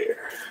got over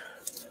here.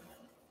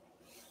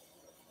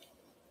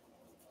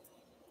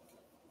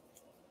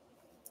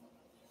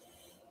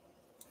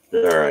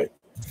 All right.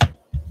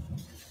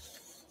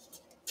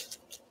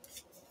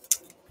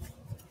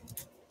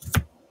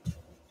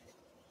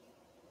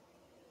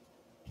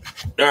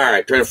 All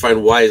right, trying to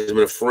find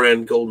Wiseman, a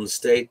friend, Golden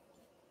State.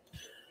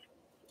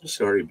 This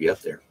should already be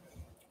up there.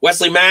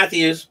 Wesley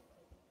Matthews.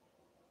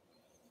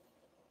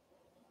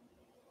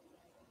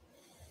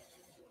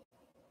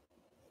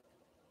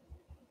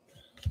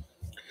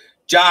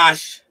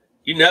 Josh,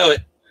 you know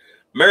it.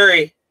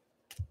 Murray.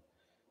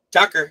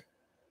 Tucker.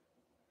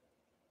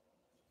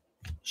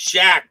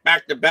 Shaq,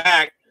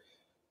 back-to-back.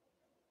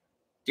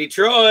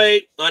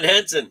 Detroit on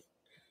Henson.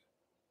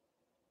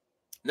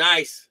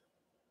 Nice.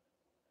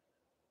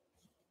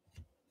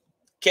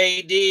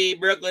 KD,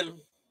 Brooklyn.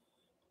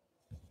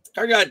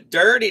 Car got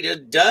dirty,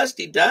 just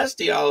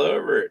dusty all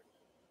over it.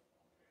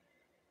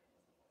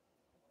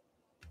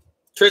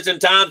 Tristan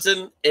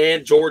Thompson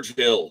and George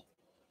Hill.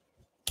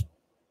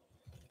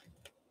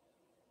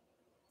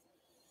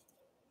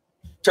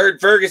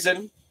 Turd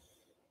Ferguson.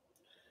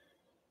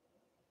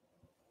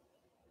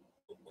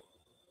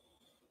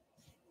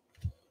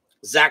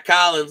 Zach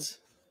Collins.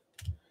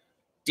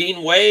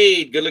 Dean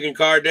Wade, good-looking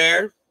card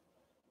there.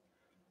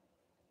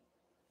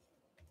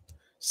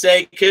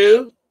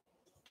 Sekou.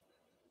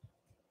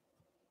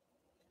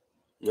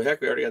 Well,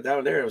 heck, we already got that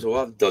one there. So we'll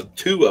have the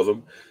two of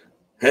them.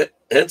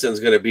 Henson's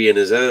going to be in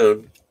his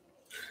own.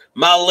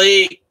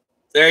 Malik.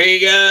 There you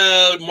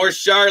go. More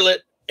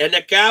Charlotte. And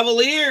the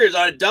Cavaliers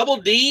on a double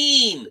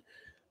Dean.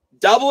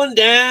 Doubling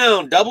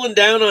down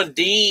on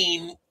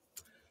Dean.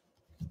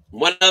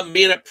 One of them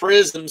being at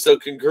Prism, so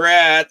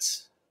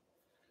congrats.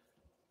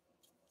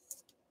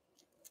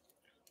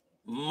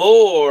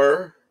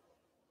 More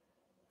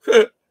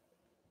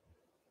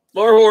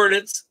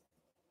Hornets.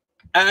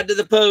 Add to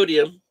the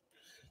podium.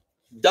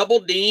 Double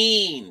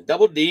Dean.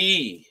 Double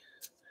D.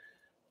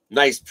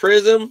 Nice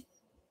Prism.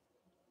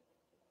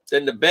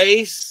 Then the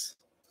base.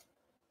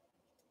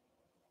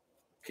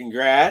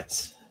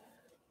 Congrats.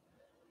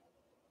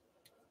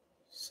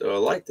 So I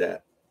like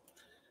that.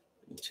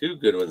 Two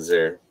good ones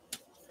there.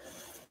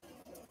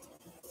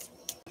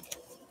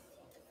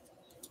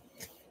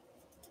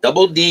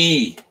 Double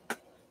D.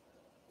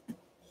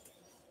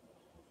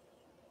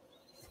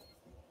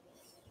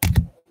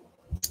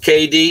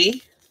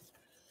 KD.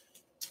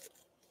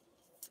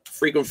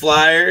 Frequent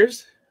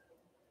flyers.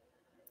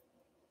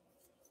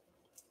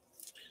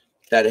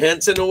 Got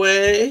Henson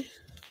away.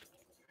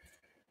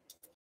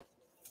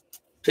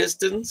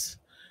 Pistons.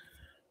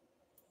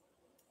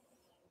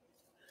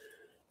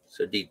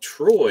 So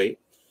Detroit.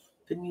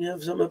 Didn't you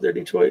have some up there,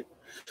 Detroit?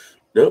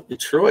 Nope,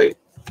 Detroit.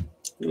 A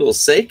little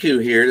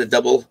Sekou here, the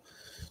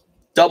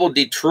double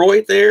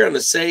Detroit there on the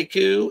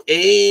Sekou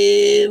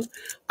and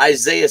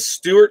Isaiah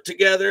Stewart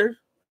together.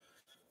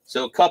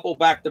 So a couple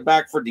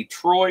back-to-back for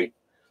Detroit.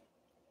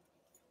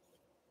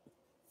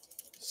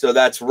 So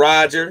that's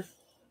Roger.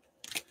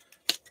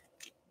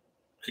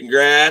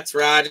 Congrats,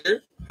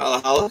 Roger. Holla,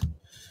 holla.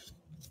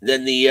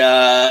 Then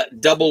the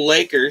double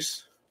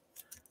Lakers.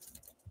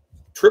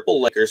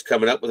 Triple Lakers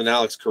coming up with an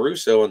Alex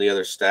Caruso on the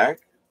other stack.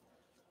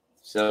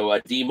 So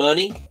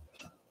D-Money.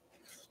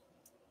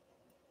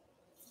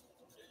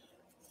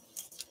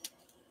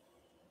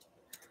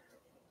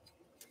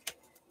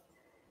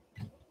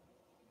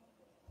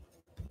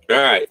 All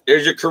right,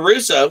 there's your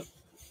Caruso.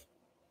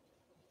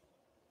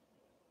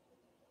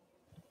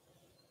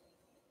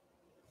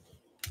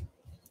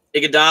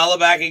 Iguodala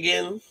back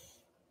again.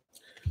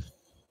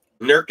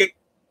 Nurkic.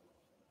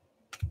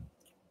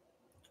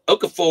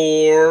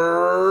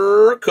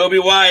 Okafor. Kobe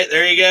White.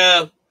 There you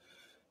go.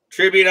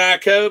 Tribute on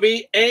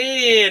Kobe.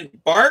 And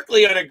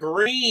Barkley on a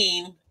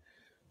green.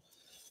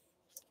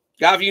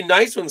 Got a few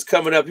nice ones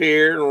coming up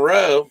here in a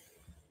row.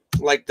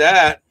 Like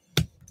that.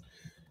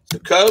 So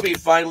Kobe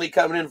finally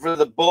coming in for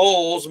the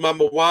Bulls.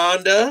 Mama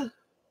Wanda.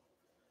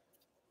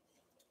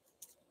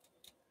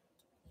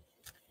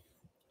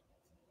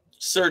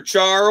 Sir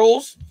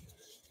Charles.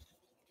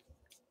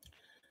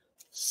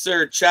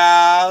 Sir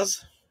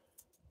Charles.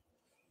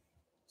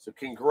 So So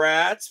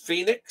congrats,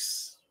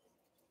 Phoenix.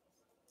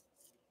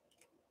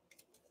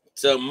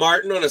 So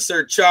Martin on a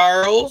Sir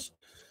Charles.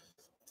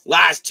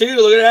 Last two,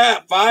 look at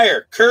that.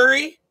 Fire.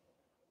 Curry.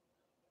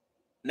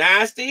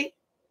 Nasty.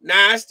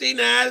 They'll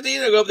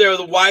go up there with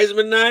a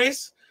Wiseman,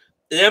 nice.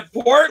 And then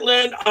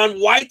Portland on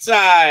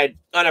Whiteside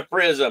on a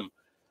prism.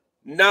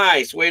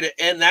 Nice. Way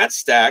to end that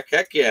stack.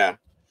 Heck yeah.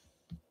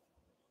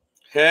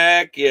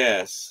 Heck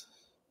yes.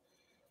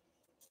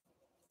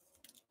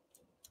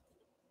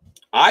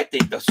 I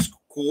think the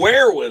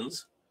square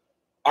ones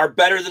are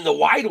better than the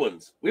wide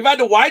ones. We've had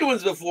the wide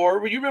ones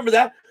before. You remember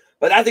that?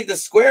 But I think the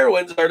square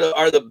ones are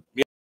the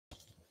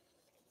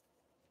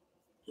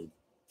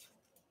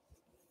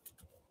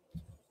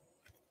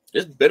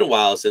It's been a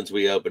while since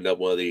we opened up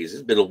one of these.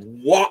 It's been a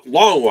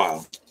long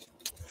while.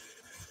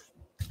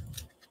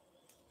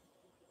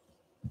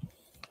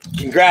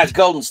 Congrats,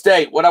 Golden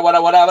State. What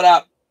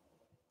up?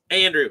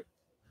 Andrew.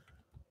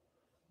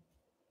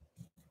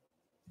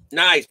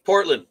 Nice.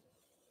 Portland.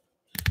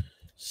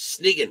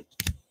 Sneaking.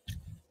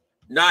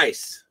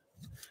 Nice.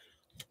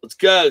 Let's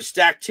go.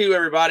 Stack 2,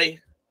 everybody.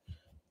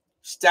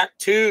 Stack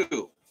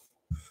 2.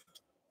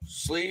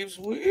 Sleeves.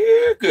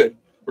 We're good.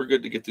 We're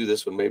good to get through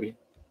this one, maybe.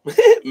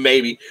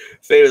 Maybe.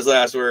 Famous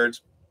last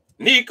words.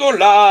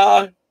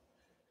 Nicola.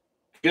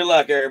 Good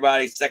luck,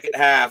 everybody. Second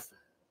half.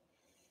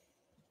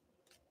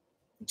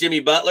 Jimmy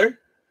Butler.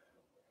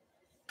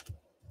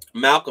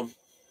 Malcolm.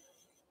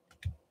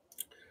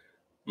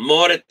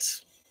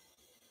 Moritz.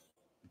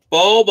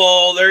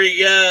 Bobo. There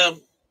you go.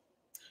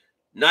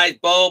 Nice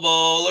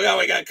Bobo. Look how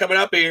we got coming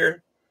up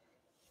here.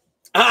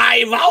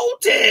 High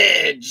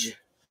voltage.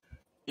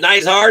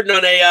 Nice Harden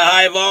on a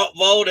high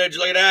voltage.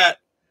 Look at that.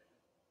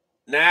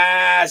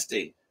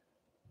 Nasty.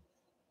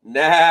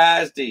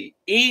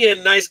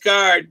 Ian, nice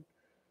card.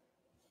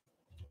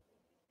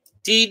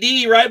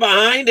 TD right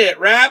behind it.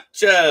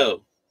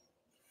 Rapcho.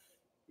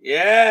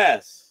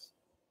 Yes.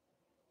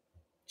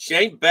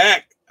 Shane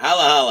Beck.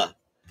 Holla.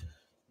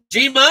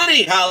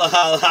 G-Money.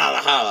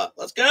 Holla.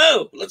 Let's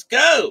go.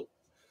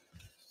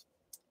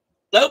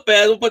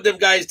 Lopez, we'll put them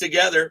guys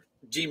together.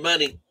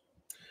 G-Money.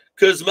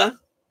 Kuzma.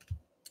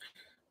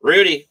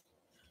 Rudy.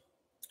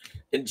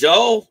 And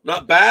Joel.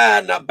 Not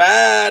bad.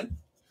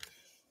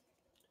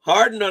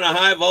 Harden on a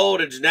high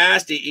voltage.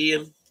 Nasty,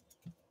 Ian.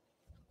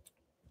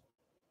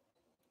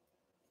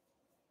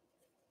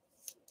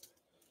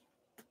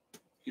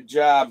 Good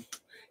job.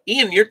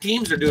 Ian, your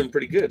teams are doing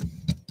pretty good.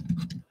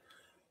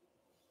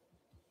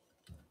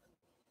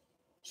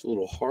 Just a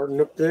little Harden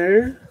up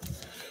there.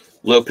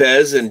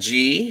 Lopez and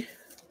G.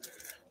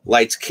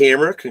 Lights,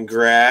 camera.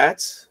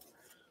 Congrats.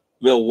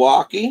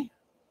 Milwaukee.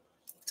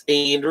 It's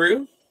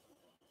Andrew.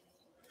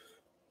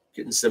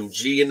 Getting some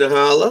G in the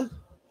holla.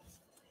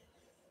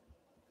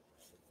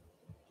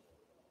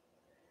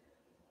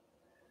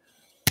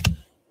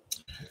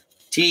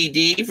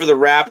 TD for the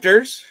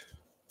Raptors.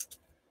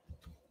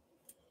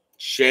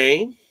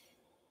 Shane.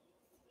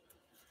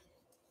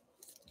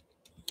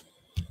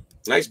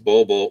 Nice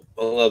Bobo.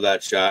 I love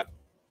that shot.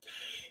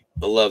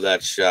 On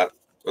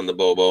the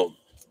Bobo.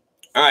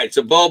 All right,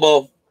 so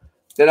Bobo.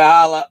 Did a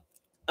holla.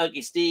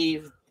 Unky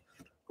Steve.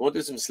 Going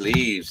through some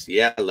sleeves.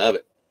 Yeah, I love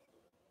it.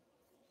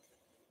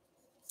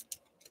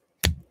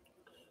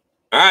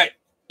 All right.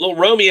 Little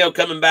Romeo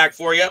coming back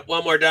for you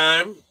one more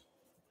time.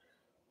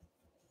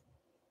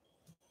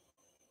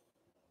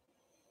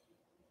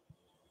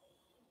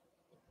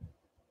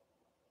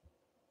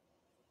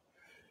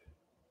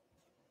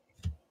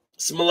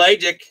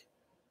 Smalagic.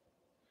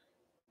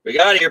 We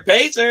got here.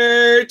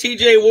 Pacer.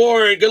 TJ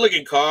Warren. Good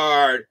looking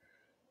card.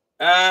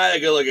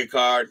 Good looking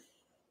card.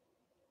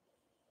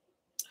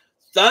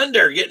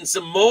 Thunder getting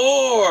some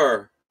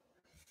more.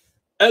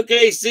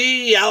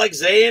 OKC.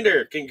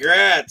 Alexander.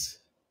 Congrats.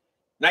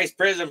 Nice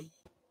prism.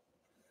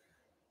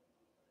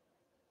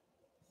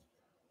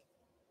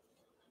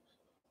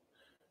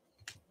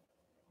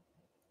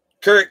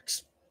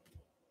 Kirks.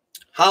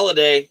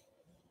 Holiday.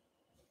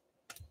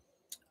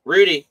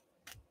 Rudy.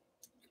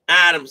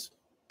 Adams.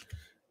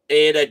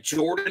 And a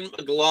Jordan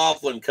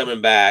McLaughlin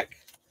coming back.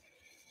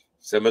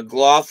 So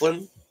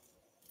McLaughlin.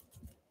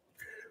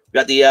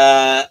 Got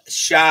the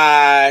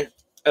Shy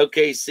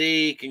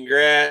OKC.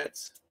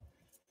 Congrats.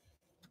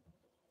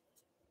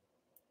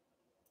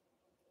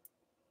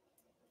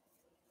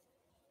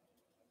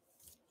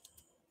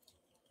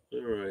 All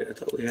right. I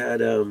thought we had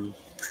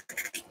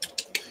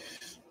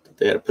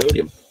they had a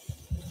podium.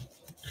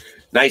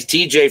 Nice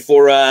TJ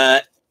for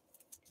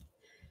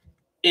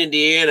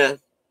Indiana.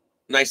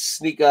 Nice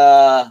sneak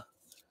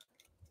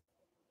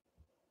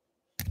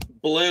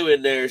blue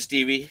in there,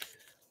 Stevie.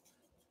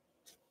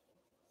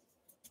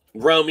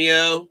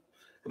 Romeo.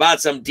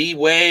 About some D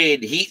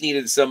Wade. Heat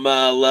needed some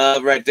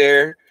love right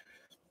there.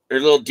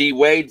 There's a little D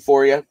Wade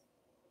for you.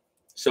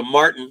 So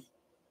Martin.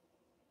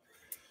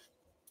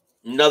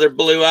 Another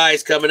blue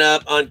eyes coming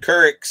up on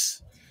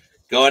Kirks.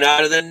 Going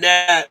out of the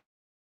net.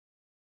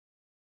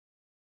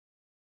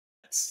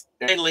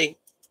 Stanley.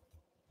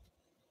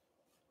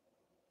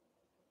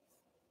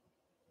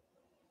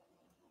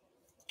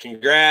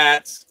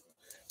 Congrats.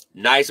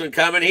 Nice one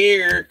coming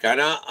here. Kind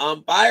of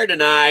on fire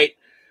tonight.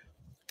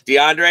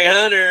 DeAndre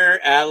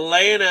Hunter,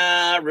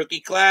 Atlanta,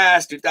 rookie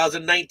class,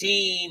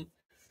 2019.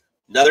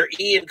 Another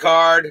Ian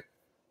card.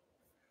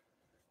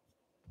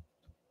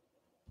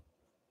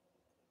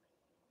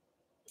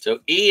 So,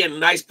 Ian,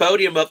 nice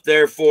podium up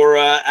there for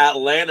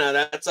Atlanta.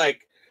 That's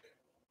like,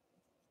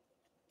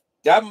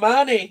 got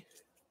money.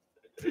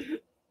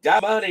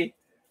 Got money.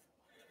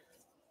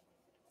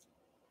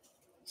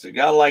 So,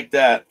 got like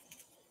that.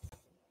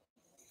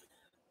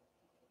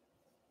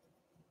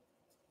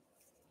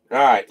 All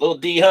right, little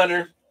D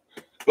Hunter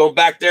going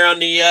back there on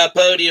the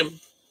podium.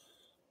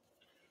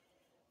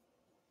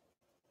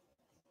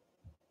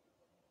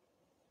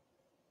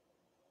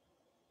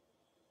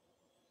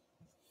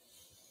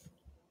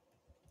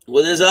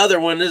 Well, this other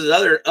one, this is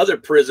other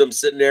Prism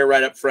sitting there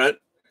right up front.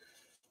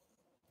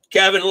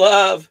 Kevin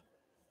Love.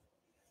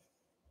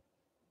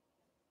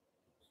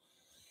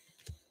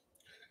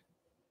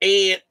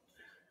 Ant.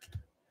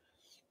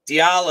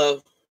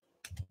 Diallo.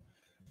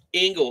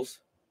 Ingles.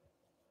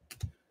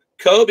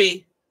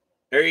 Kobe.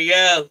 There you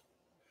go.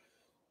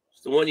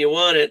 It's the one you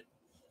wanted.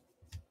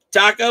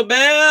 Taco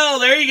Bell.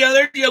 There you go.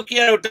 There's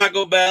Yokiano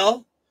Taco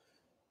Bell.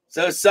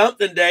 So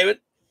something, David.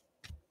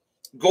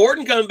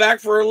 Gordon coming back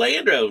for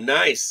Orlando.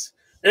 Nice.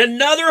 And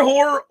another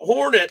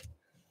Hornet.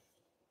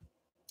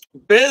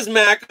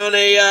 Bismack on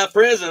a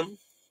Prism.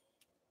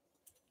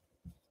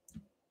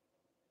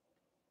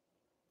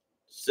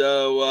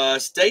 So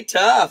stay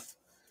tough.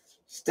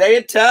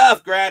 Staying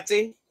tough,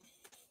 Gratzy.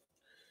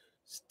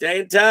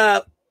 Staying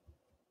tough.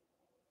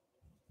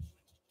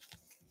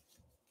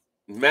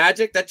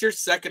 Magic, that's your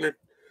second or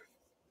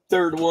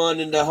third one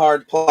into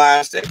hard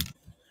plastic.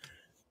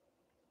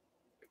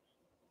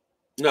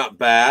 Not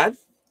bad.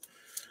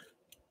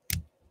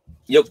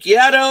 Yo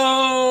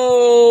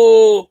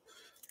quiero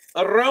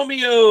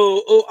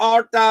Romeo,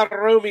 Arta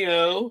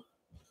Romeo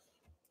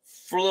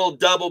for a little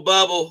double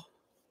bubble.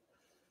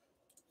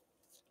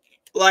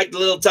 Like the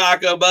little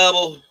taco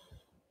bubble.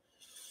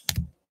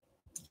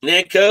 And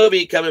then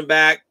Kobe coming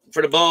back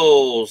for the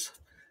Bulls.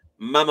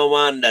 Mama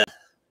Wanda.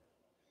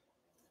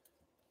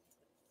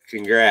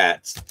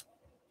 Congrats.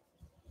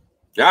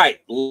 All right,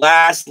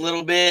 last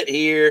little bit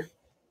here.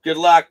 Good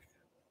luck.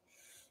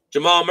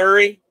 Jamal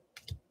Murray,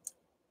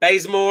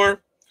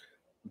 Bazemore,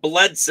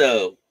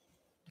 Bledsoe,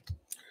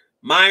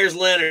 Myers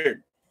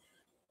Leonard,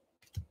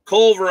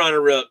 Culver on a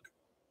rook,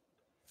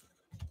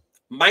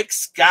 Mike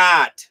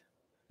Scott.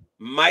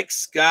 Mike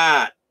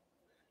Scott.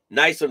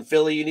 Nice one,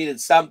 Philly. You needed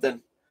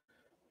something.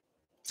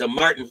 So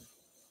Martin.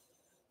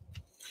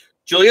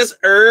 Julius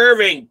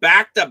Irving,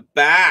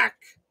 back-to-back.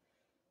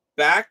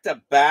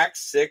 Back-to-back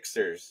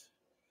Sixers.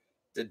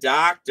 The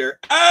Doctor.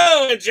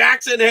 Oh, and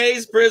Jackson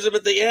Hayes Prism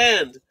at the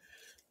end.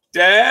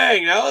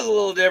 Dang, that was a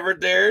little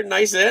different there.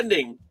 Nice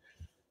ending.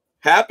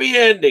 Happy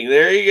ending.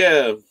 There you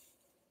go.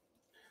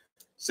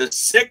 So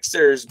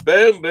Sixers,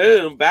 boom,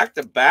 boom,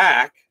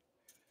 back-to-back.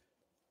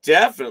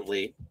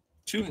 Definitely.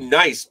 Two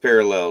nice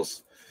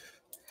parallels.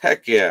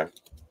 Heck yeah.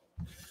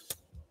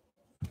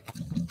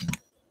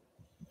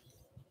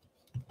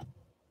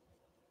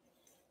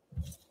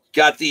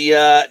 Got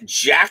the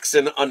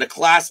Jackson on the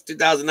class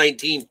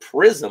 2019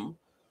 Prism.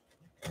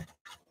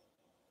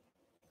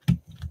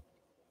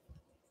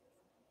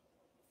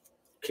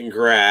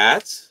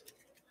 Congrats.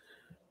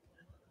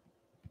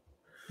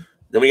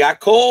 Then we got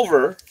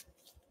Culver.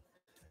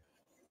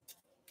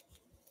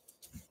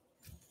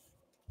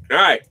 All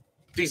right.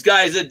 These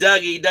guys are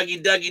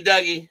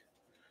Dougie.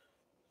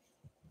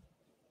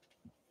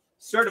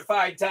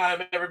 Certified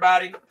time,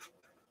 everybody.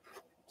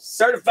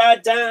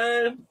 Certified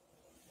time.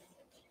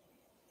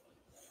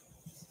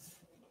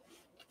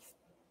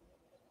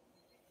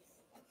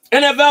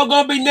 NFL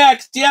gonna be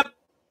next. Yep.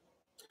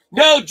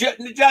 No,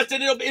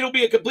 Justin, it'll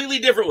be a completely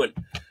different one.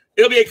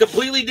 It'll be a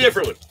completely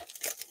different one.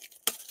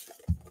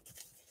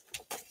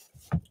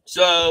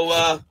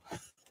 So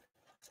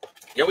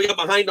yeah, we got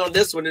behind on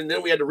this one, and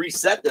then we had to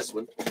reset this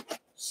one.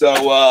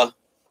 So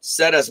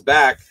set us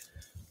back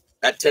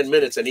at 10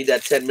 minutes. I need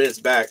that 10 minutes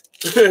back.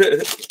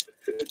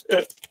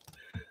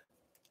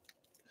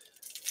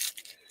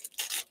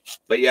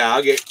 But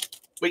yeah,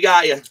 we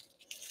got you.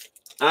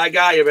 I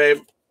got you,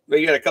 babe.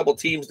 We got a couple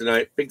teams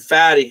tonight. Big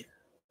fatty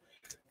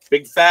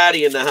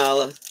in the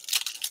holla.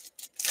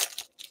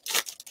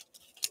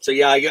 So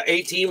yeah, I got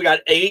 18. We got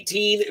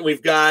 18, and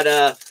we've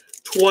got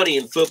 20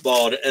 in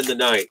football to end the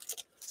night.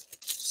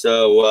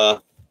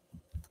 So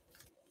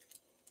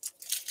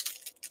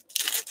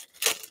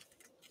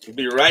we'll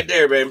be right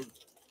there, babe.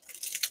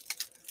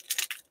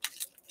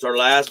 It's our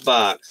last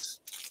box.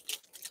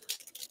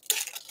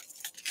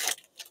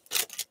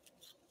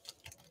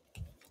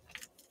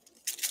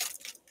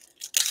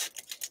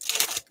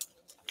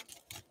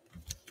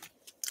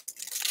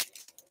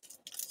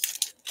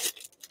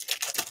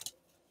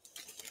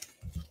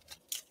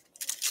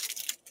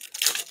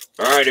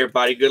 All right,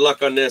 everybody. Good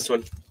luck on this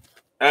one.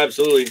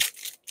 Absolutely.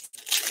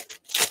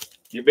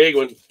 Your big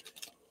one.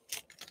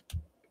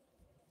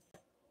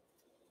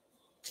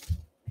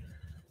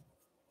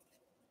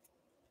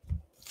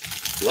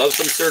 Love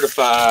some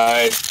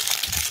certified.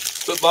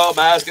 Football,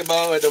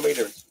 basketball, it don't make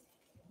a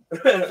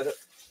difference.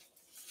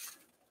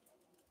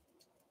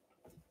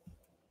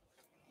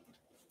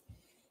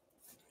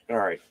 All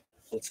right,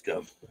 let's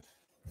go.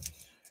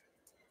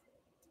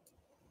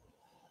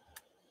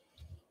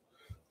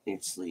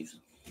 Need sleeves.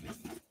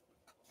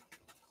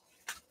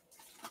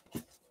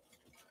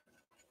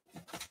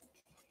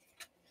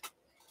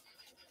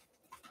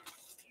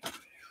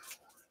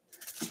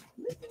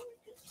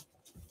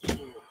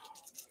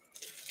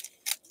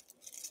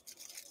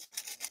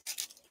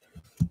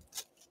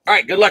 All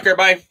right, good luck,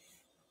 everybody.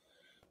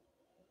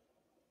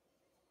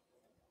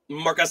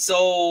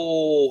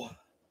 Marcasol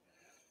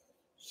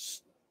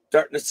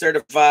starting to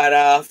certified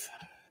off.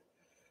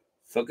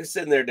 Focus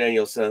in there,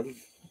 Danielson.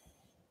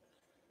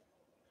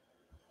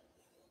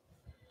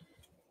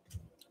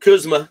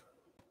 Kuzma.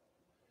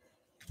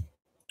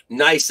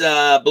 Nice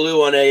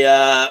blue on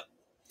a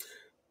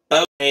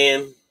boat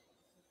hand.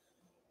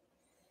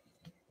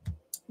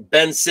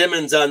 Ben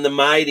Simmons on the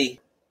Mighty.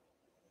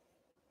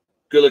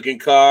 Good looking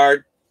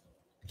card.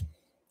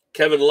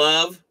 Kevin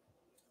Love.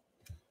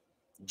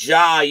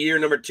 Ja, year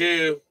number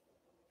 2.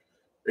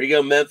 There you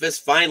go, Memphis,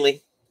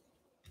 finally.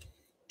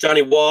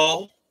 Johnny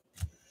Wall.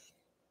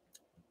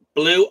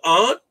 Blue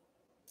on.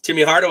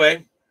 Timmy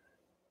Hardaway.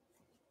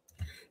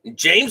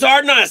 James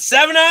Harden on a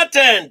 7 out of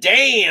 10.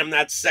 Damn,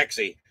 that's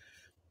sexy.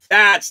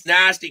 That's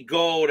nasty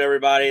gold,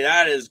 everybody.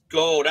 That is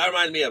gold. That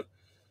reminds me of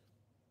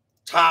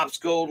Topps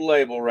gold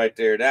label right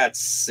there. That's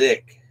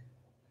sick.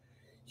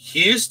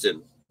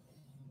 Houston.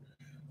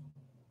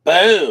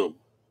 Boom.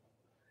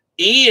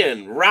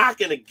 Ian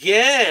rocking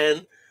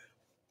again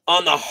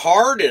on the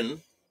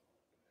Harden.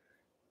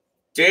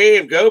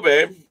 Damn, go,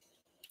 babe.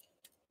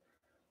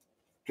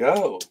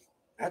 Go.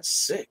 That's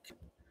sick.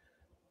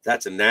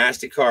 That's a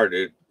nasty card,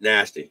 dude.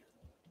 Nasty.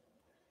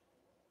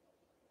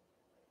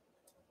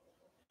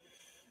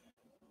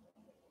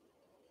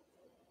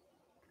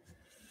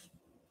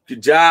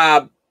 Good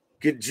job.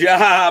 Good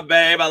job,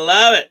 babe. I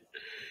love it.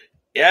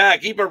 Yeah,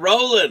 keep it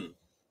rolling.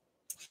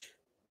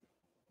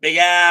 Big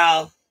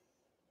Al.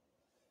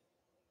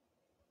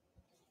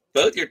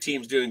 Both your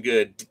teams doing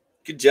good.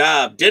 Good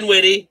job.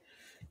 Dinwiddie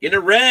in a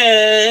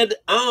red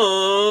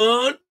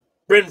on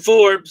Bryn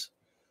Forbes.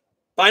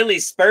 Finally,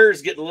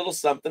 Spurs getting a little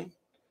something.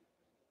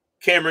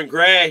 Cameron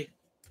Gray.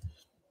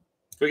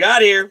 We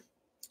got here.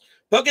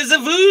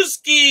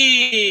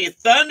 Pokazavusky.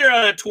 Thunder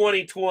on a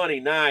 2020.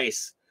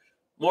 Nice.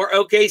 More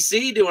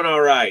OKC doing all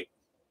right.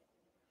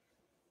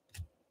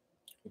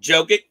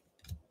 Jokic.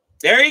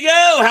 There you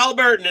go.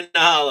 Halliburton in the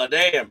holla.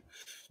 Damn.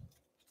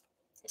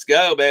 Let's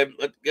go, babe.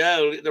 Let's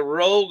go. Get the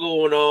roll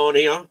going on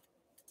here.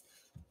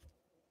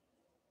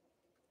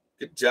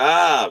 Good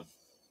job.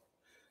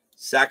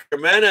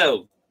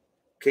 Sacramento.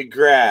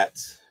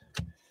 Congrats.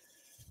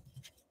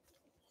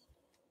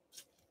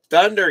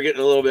 Thunder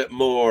getting a little bit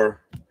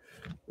more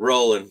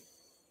rolling.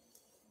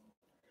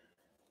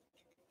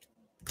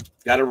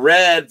 Got a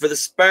red for the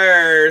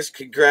Spurs.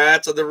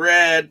 Congrats on the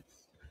red.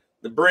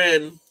 The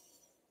Bryn.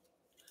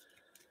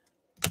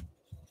 A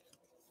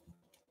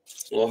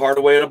little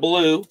Hardaway in a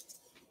blue.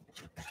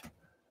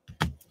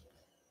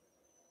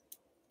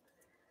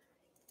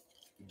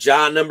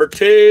 John number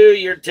 2,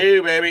 year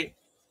 2, baby.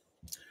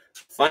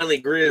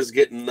 Finally, Grizz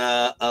getting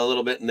a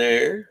little bit in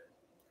there.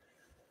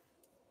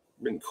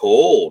 Been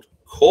cold.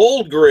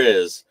 Cold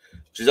Grizz,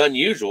 which is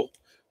unusual.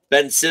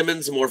 Ben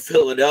Simmons, more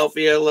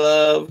Philadelphia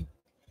love.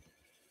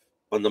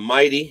 On the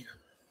Mighty.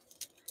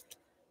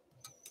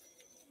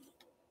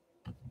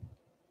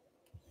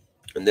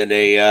 And then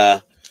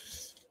a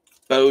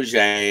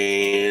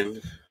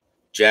Bojan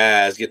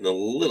Jazz getting a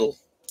little.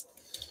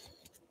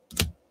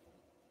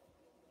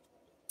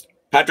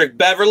 Patrick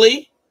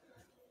Beverly.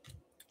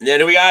 And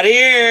then we got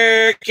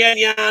here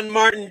Kenyon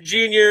Martin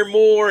Jr.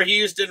 Moore,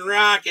 Houston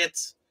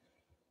Rockets.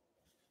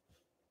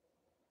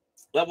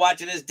 Love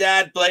watching his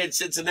dad play in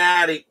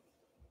Cincinnati.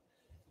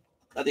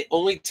 The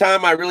only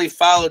time I really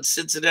followed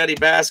Cincinnati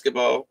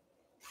basketball.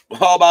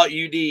 All about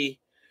UD.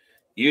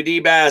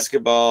 UD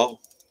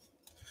basketball.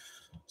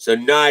 So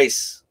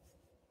nice.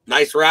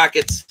 Nice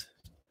Rockets.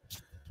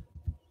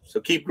 So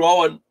keep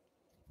going.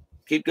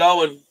 Keep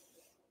going.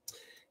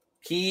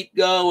 Keep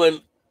going.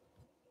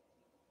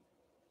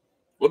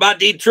 What about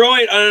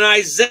Detroit on an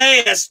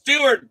Isaiah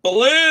Stewart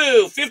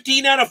blue?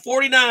 15 out of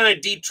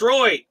 49.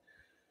 Detroit.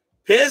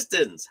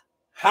 Pistons.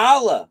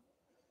 Holla.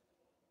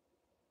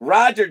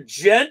 Roger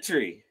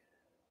Gentry.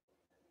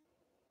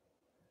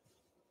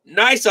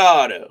 Nice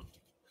auto.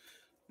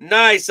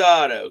 Nice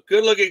auto.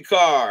 Good looking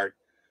card.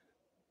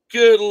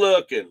 Good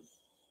looking.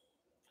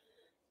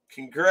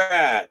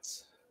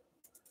 Congrats.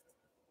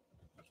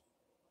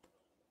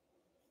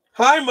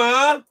 Hi,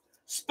 Ma.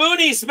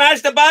 Spoonie,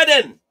 smash the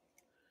button.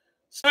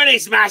 Spoonie,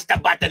 smash the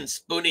button,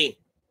 Spoonie.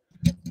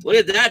 Look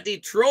at that.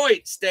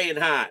 Detroit staying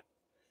hot.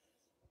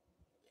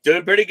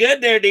 Doing pretty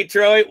good there,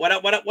 Detroit. What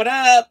up, what up, what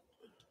up?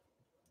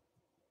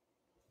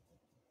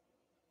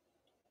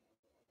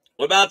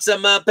 What about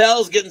some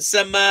Pels getting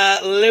some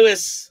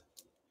Lewis?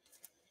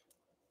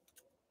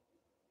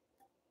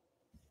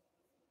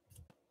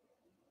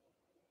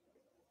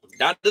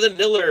 Down to the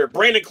Niller.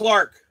 Brandon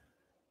Clark.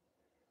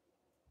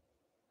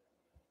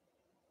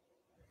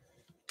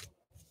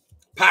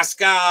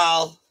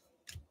 Pascal.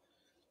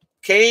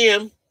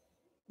 Cam.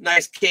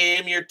 Nice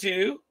Cam year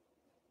 2.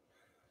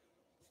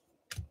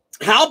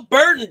 Hal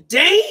Burton.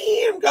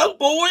 Damn. Go,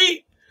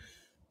 boy.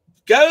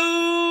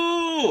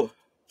 Go.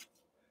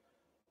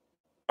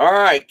 All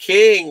right,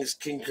 Kings.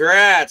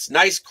 Congrats.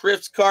 Nice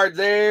Crips card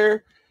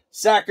there.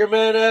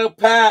 Sacramento,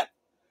 Pat.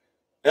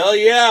 Hell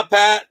yeah,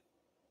 Pat.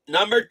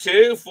 Number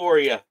 2 for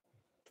you.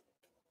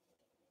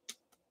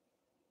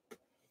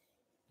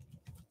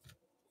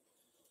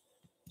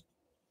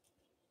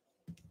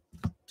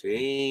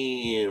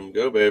 Damn.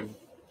 Go, babe.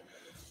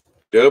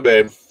 Go,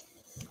 babe.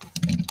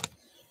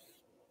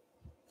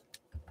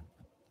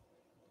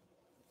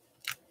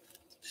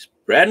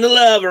 Spreading the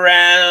love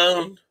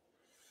around.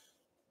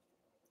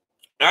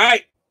 All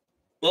right.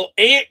 Little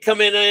Ant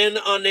coming in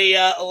on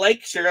the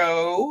Lake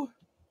Show.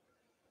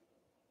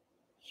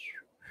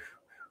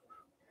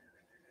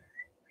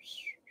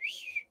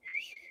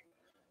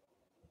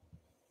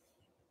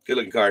 Good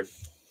looking card.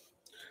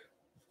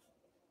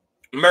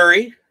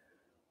 Murray.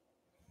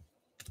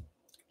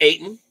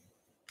 Ayton.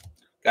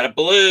 Got a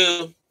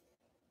blue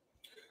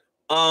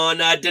on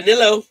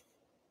Danilo.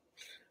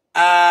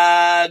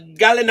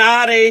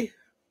 Gallinari.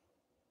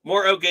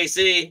 More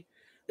OKC.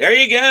 There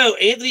you go.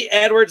 Anthony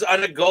Edwards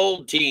on a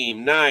gold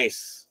team.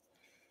 Nice.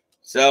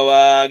 So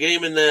get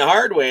him in the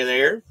hard way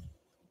there.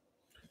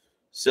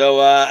 So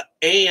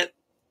Ant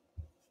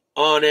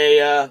on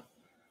a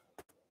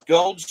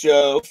gold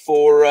show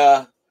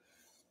for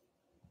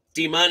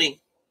D-Money.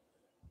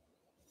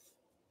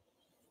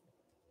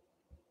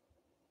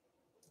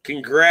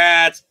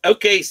 Congrats.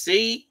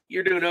 OKC,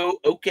 you're doing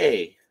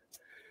okay.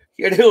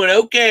 You're doing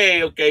okay,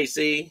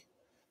 OKC.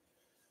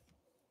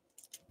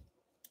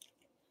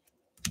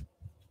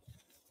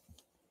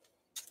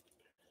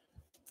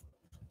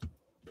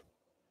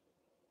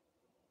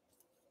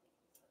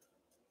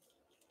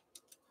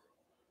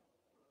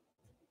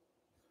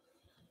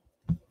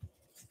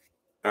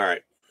 All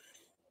right.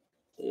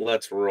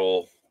 Let's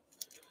roll.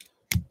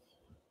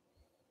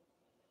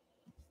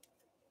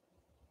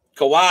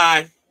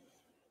 Kawhi.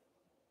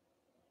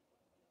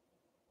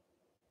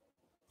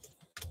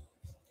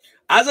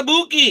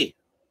 Azubuike.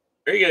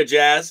 There you go,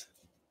 Jazz.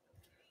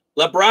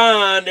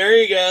 LeBron. There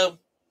you go.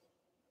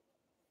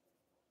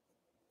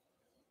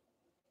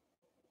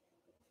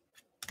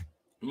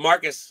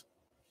 Marcus.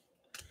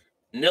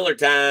 Niller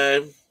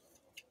time.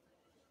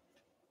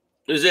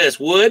 Who's this?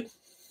 Wood?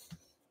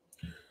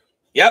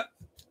 Yep.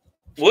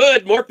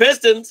 Wood. More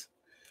Pistons.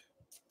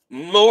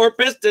 More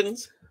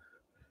Pistons.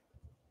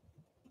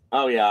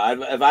 Oh, yeah.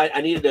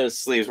 I needed those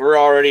sleeves. We're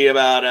already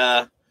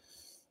about...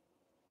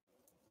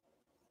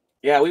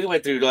 Yeah, we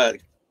went through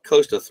like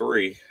close to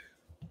 3.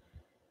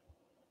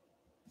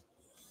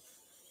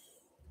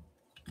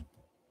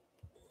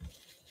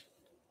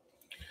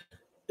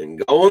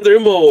 And going through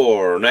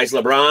more. Nice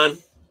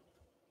LeBron.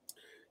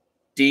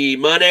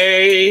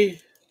 D-Money.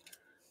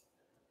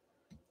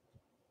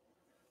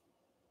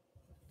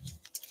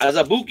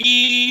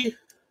 Azubuike.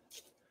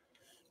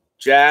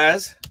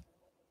 Jazz.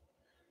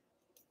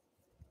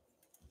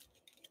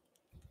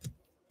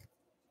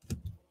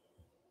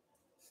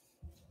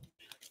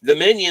 The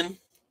Minion.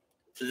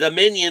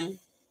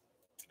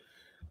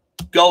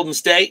 Golden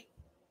State.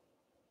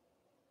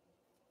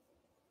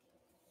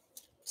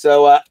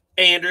 So,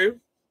 Andrew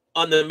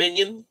on the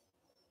Minion.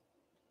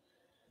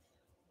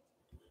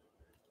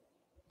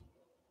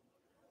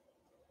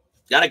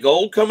 Got a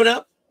gold coming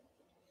up.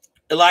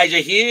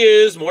 Elijah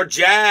Hughes. More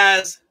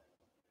Jazz.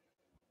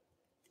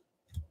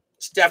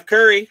 Steph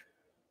Curry.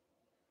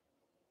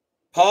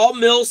 Paul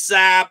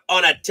Millsap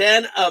on a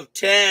 10 of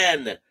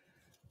 10.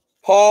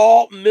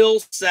 Paul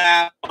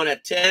Millsap on a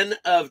 10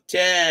 of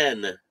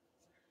 10.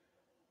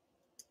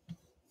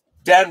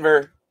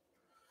 Denver.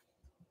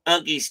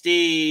 Unky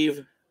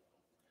Steve.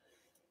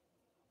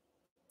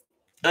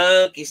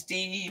 Unky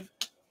Steve.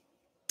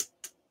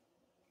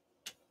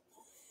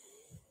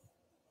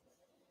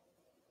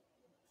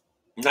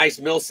 Nice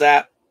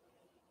Millsap.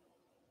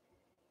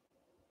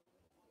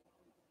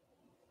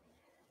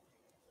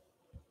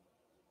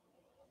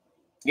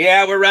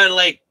 Yeah, we're running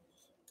late.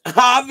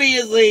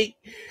 Obviously.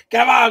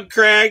 Come on,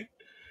 Craig.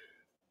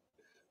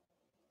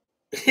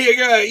 Here you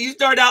go. You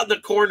start out in the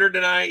corner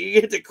tonight.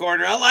 You get the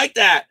corner. I like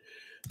that.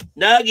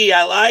 Nuggy,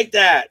 I like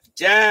that.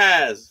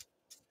 Jazz.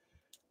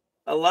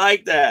 I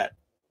like that.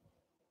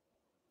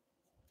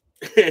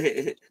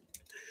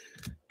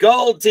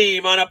 Gold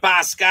team on a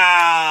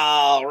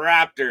Pascal.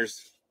 Raptors.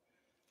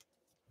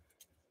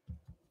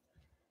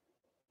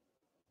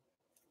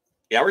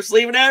 Yeah, we're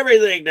sleeving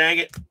everything, dang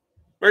it.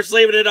 We're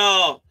sleeving it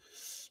all.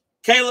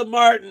 Caleb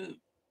Martin.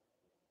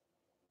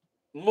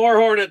 More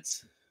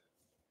Hornets.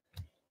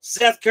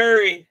 Seth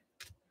Curry.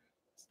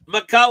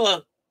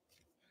 McCullough.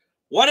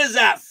 What is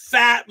that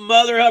fat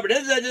Mother Hubbard?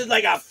 Isn't that just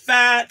like a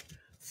fat.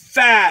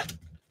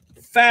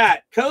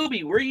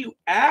 Kobe, where you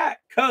at?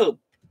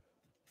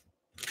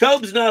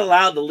 Kobe's not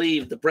allowed to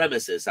leave the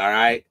premises, all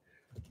right?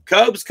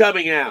 Kobe's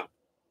coming out.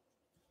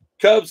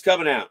 Cubs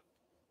coming out.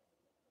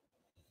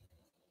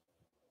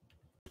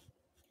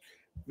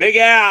 Big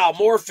Al,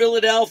 more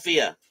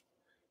Philadelphia.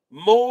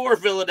 More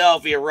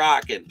Philadelphia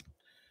rocking.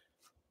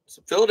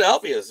 So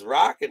Philadelphia's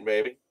rocking,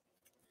 baby.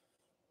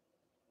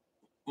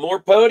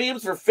 More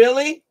podiums for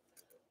Philly.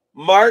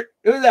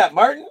 Who's that?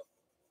 Martin?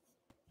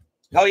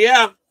 Hell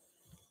yeah.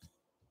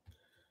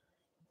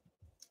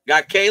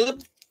 Got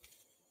Caleb.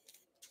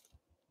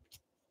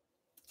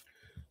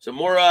 Some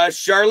more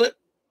Charlotte.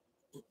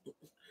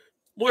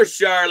 More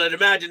Charlotte.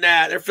 Imagine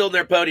that. They're filling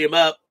their podium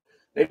up.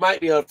 They might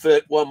be able to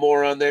fit one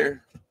more on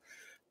there.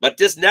 But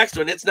this next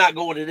one, it's not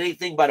going in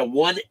anything but a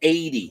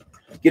 180.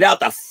 Get out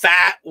the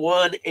fat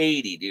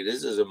 180, dude.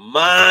 This is a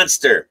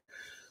monster.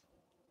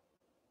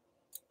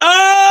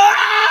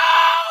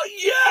 Oh,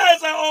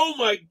 yes. Oh,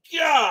 my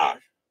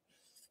gosh.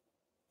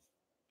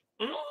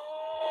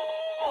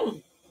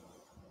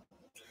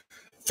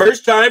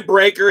 First time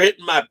breaker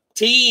hitting my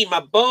team,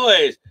 my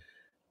boys.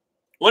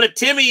 One of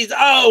Timmy's.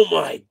 Oh,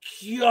 my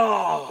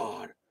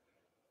God.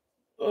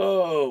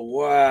 Oh,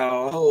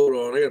 wow. Hold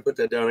on. I got to put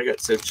that down. I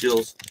got some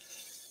chills.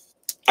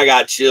 I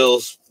got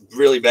chills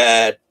really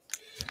bad.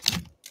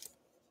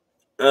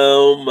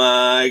 Oh,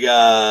 my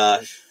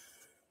gosh.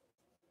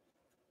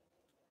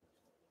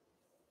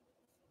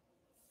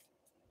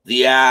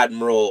 The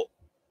Admiral,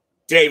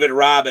 David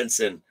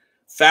Robinson,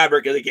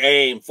 fabric of the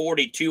game,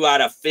 42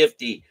 out of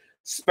 50.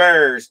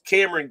 Spurs,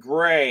 Cameron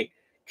Gray,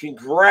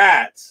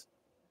 congrats.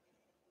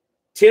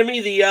 Timmy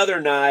the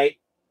other night.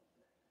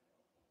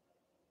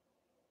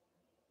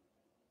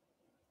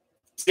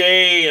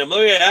 Damn,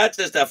 look at that. That's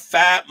just a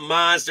fat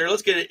monster.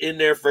 Let's get it in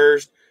there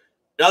first.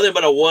 Nothing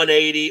but a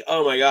 180.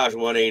 Oh, my gosh,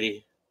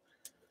 180.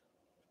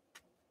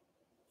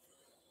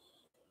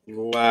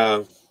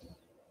 Wow.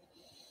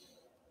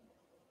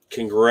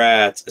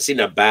 Congrats. I seen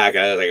the back.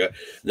 I was like,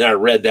 then I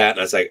read that, and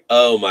I was like,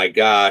 oh, my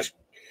gosh.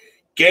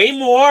 Game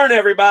worn,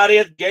 everybody.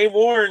 It's game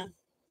worn.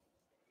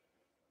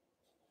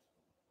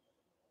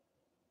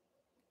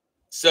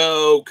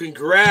 So,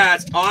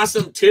 congrats.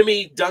 Awesome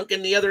Timmy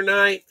Duncan the other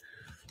night.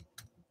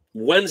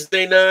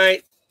 Wednesday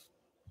night.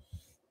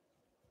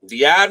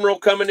 The Admiral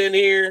coming in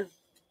here.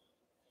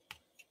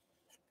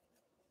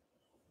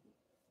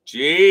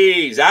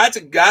 Jeez,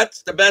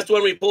 that's the best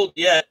one we pulled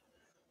yet.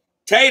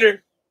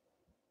 Tater.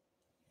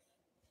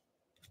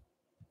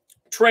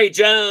 Trey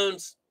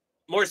Jones.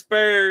 More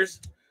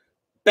Spurs.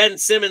 Ben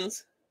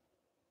Simmons.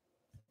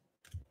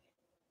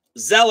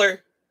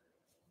 Zeller.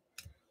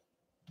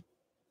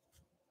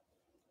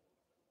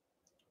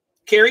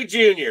 Kerry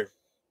Jr.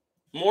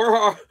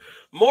 More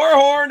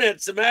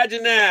Hornets.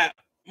 Imagine that.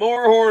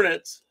 More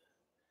Hornets.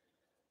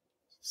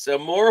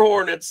 Some more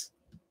Hornets.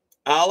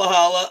 Holla,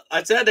 holla.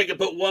 I said they could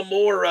put one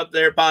more up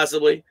there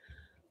possibly.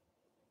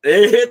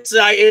 It's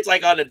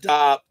like on the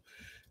top.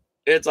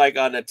 It's like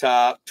on the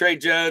top. Trey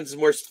Jones,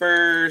 more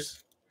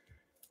Spurs.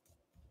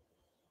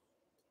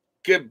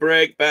 Good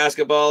break,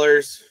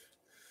 basketballers.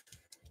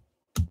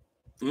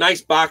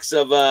 Nice box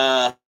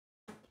of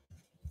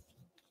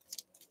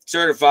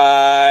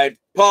certified.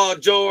 Paul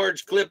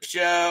George, Clip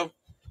Show.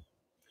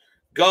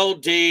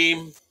 Gold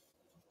Team.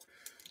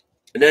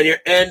 And then you're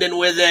ending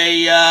with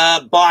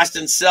a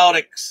Boston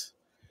Celtics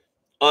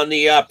on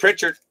the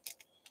Pritchard.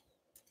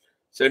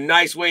 So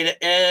nice way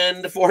to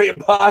end for you,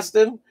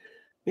 Boston.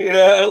 You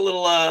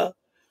know,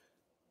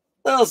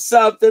 a little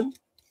something.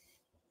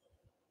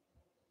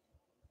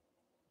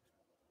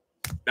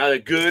 Another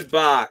good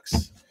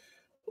box.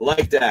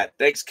 Like that.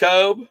 Thanks,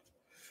 Cobe.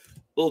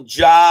 Little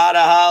jaw to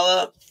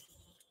holla.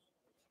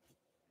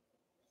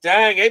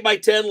 Dang,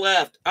 8x10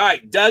 left. All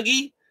right,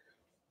 Dougie.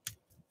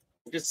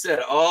 Just said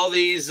all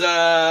these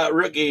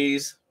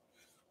rookies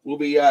will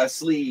be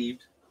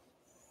sleeved.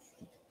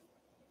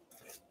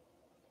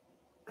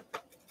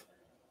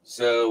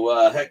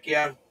 So, heck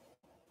yeah.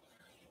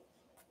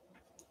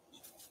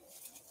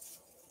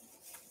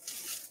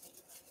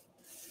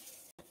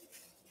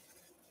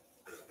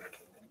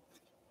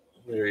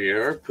 There you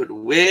are. Put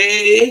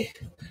away.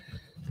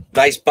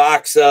 Nice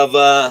box of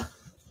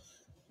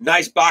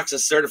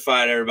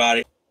certified,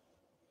 everybody.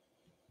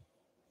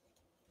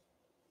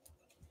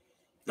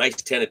 Nice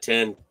 10 of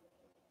 10.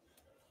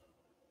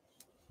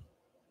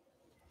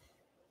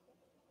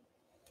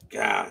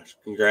 Gosh,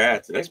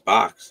 congrats. Nice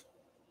box.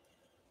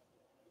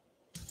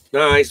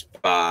 Nice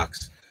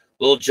box.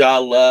 Little Jaw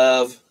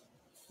Love.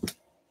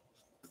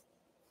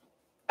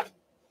 All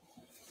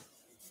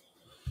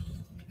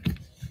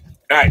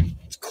right.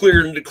 Let's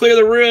clear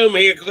the room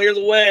here. Clear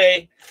the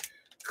way.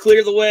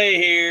 Clear the way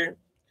here.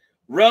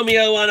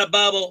 Romeo on a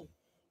bubble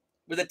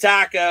with a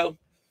taco.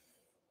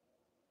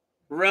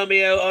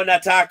 Romeo on a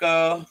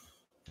taco.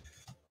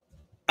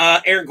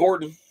 Aaron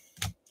Gordon.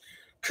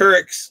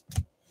 Curricks.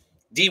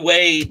 D.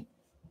 Wade.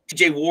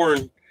 TJ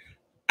Warren.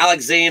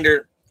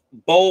 Alexander.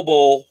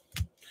 Bobo.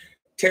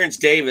 Terrence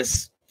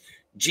Davis.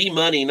 G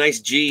Money. Nice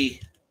G.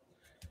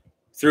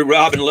 Threw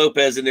Robin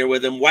Lopez in there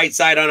with him.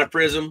 Whiteside on a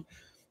prism.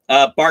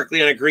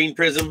 Barkley on a green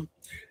prism.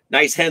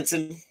 Nice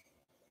Henson.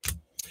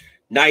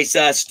 Nice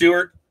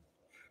Stewart.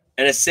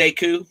 And a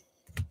Sekou.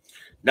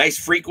 Nice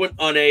frequent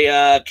on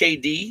a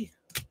KD.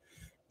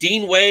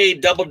 Dean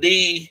Wade, double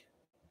D.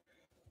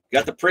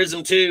 Got the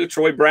Prism too.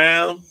 Troy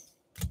Brown.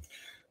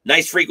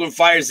 Nice frequent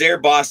fires there,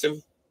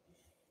 Boston.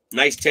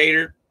 Nice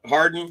Tater.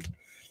 Harden.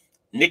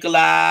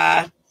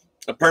 Nikolai.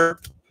 A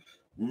perp.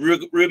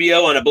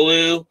 Rubio on a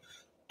blue.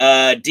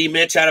 D.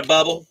 Mitch had a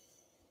bubble.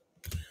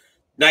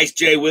 Nice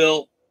J.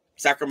 Will.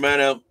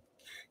 Sacramento.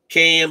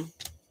 Cam.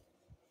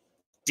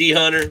 D.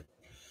 Hunter.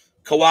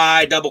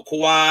 Kawhi. Double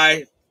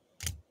Kawhi.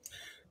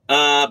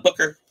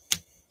 Booker.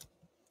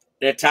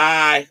 And a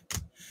tie.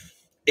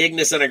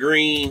 Ignis on a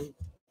green.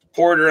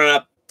 Porter on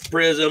a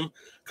Prism.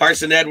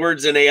 Carson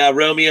Edwards and a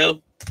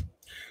Romeo.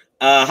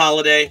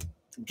 Holiday.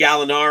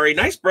 Gallinari.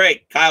 Nice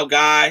break. Kyle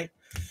Guy.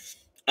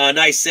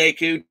 Nice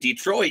Sekou.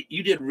 Detroit,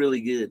 you did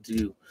really good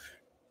too.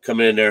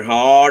 Coming in there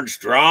hard,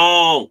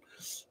 strong.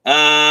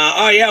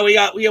 Oh yeah,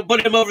 we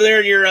put him over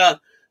there in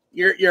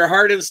your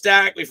Harden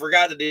stack. We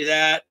forgot to do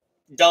that.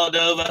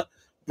 Deladova,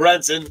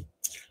 Brunson,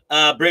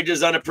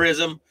 Bridges on a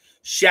Prism.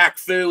 Shaq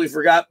Fu, we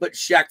forgot to put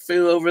Shaq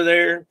Fu over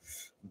there.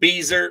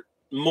 Beezer,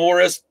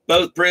 Morris,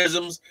 both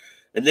Prisms.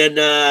 And then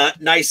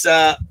nice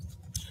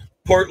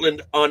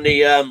Portland on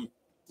the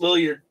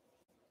Lilliard.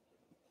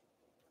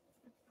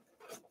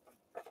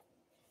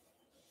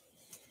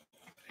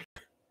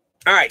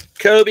 All right,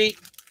 Kobe.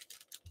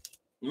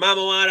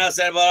 Mama Wanda, I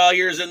said about all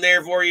yours in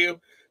there for you,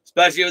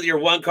 especially with your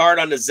one card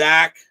on the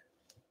Zach.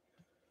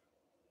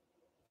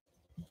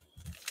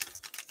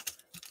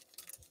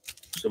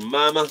 So,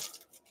 Mama,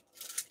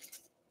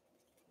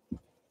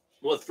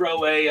 we'll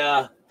throw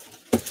a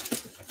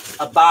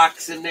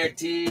box in there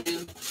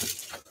too.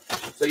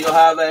 So you'll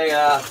have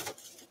a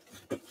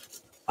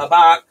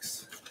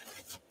box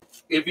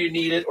if you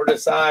need it or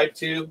decide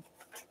to.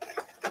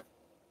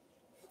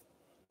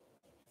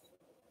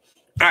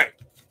 All right.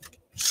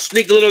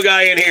 Sneak the little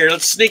guy in here.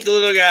 Let's sneak the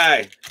little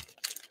guy.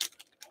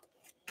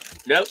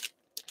 Nope.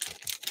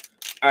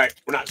 All right.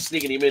 We're not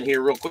sneaking him in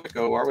here real quick,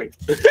 oh, are we?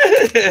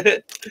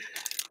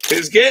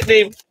 Who's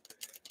getting him?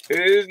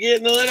 Who's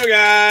getting the little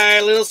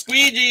guy? Little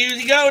squeegee.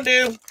 Who's he going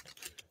to?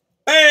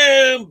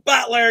 Boom!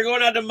 Butler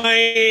going out to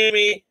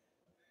Miami.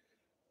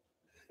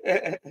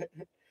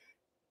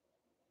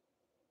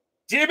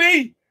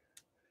 Jimmy.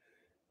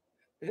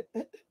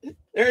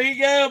 There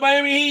you go.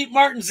 Miami Heat.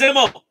 Martin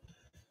Zimmel.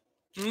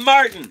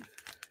 Martin.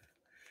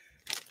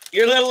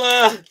 Your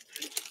little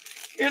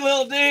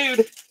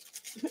dude.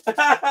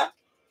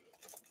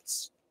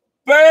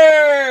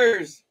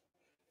 Spurs.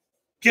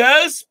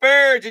 Go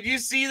Spurs. Did you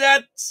see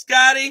that,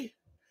 Scotty?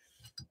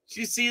 Did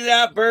you see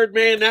that,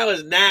 Birdman? That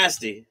was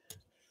nasty.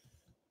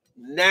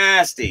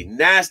 Nasty,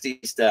 nasty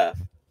stuff.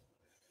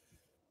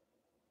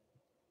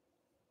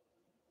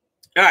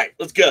 All right,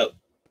 let's go.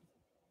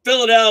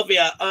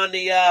 Philadelphia on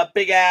the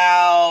Big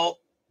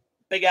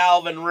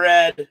Alvin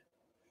red.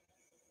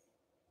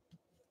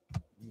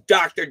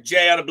 Dr.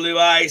 J on a blue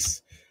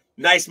ice.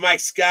 Nice Mike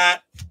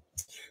Scott.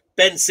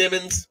 Ben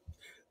Simmons.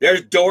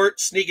 There's Dort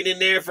sneaking in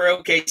there for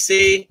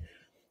OKC.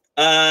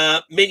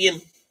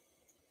 Minion.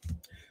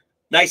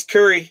 Nice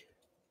Curry.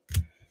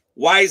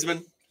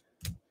 Wiseman.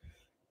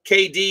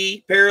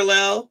 KD.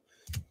 Parallel.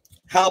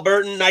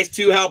 Halliburton. Nice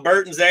two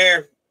Halliburtons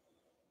there.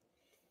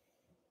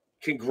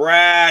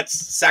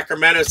 Congrats.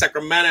 Sacramento,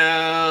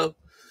 Sacramento.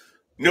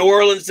 New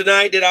Orleans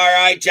tonight did all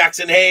right.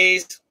 Jackson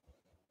Hayes.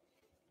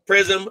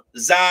 Prism.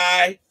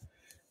 Zy.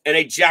 And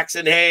a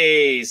Jackson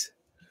Hayes.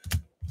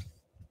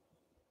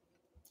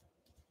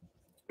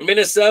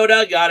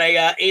 Minnesota got a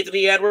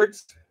Anthony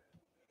Edwards.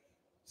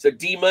 So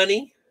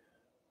D-Money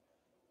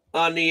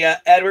on the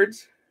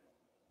Edwards.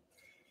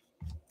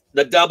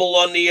 The double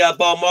on the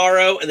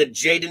Balmaro and the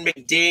Jaden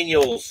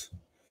McDaniels.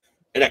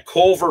 And a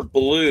Culver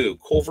Blue.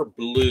 Culver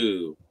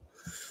Blue.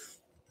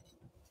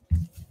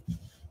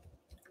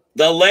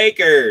 The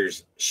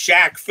Lakers.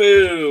 Shaq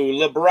Fu.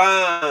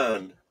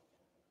 LeBron.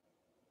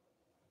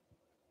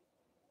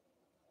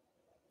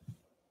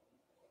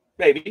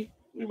 Maybe.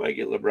 We might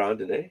get LeBron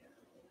today.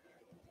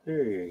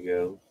 There you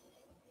go.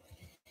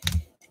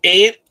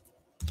 And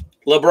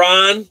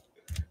LeBron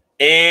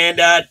and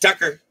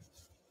Tucker.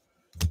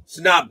 It's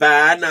not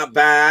bad. Not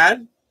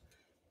bad.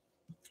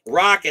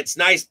 Rockets.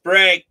 Nice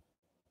break.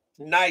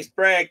 Nice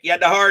break. You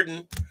had the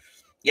Harden.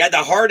 You had the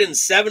Harden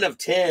 7 of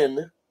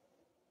 10.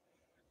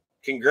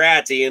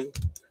 Congrats, Ian.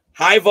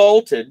 High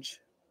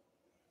voltage.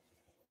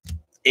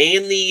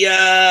 And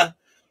the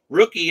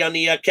rookie on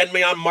the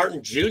Kenmayon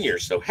Martin Jr.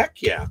 So,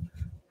 heck yeah.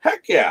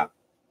 Heck yeah.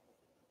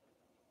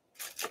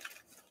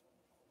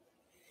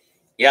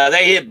 Yeah,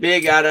 they hit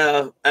big out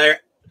of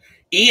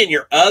Ian,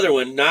 your other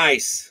one.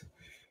 Nice.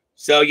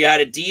 So, you had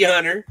a D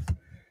Hunter.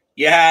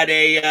 You had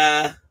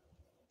a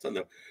it's on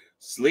the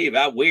sleeve.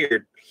 How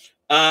weird.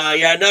 You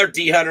had another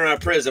D Hunter on a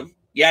Prism.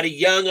 You had a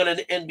Young on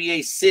an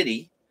NBA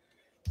City.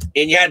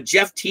 And you had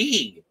Jeff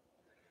Teague.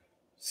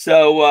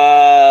 So,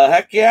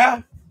 heck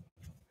yeah.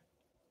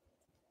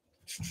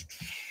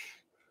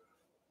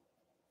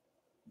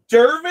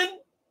 Dervin.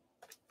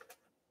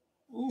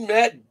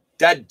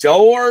 That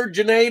door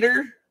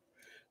originator.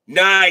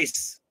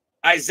 Nice.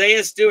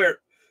 Isaiah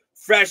Stewart.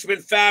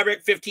 Freshman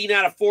Fabric, 15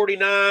 out of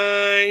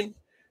 49.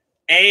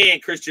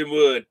 And Christian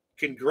Wood.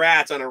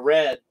 Congrats on a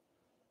red.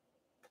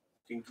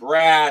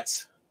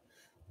 Congrats.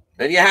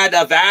 Then you had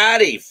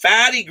the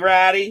Fatty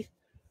Gratty.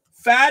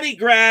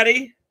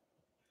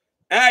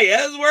 Hey,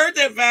 it was worth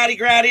it, Fatty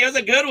Gratty. It was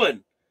a good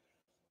one.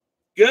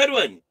 Good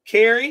one.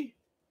 Carrie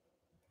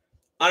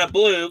on a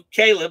blue.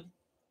 Caleb.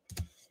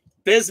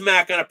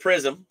 Bismack on a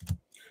prism.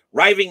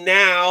 Riving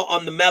now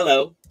on the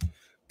mellow.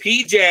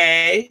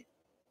 PJ.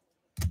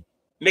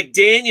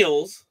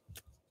 McDaniels.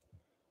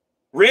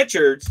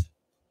 Richards.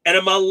 And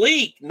a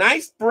Malik.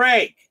 Nice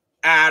break,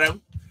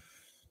 Adam.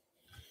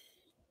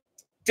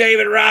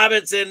 David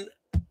Robinson.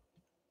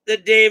 The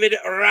David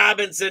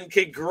Robinson.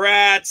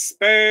 Congrats,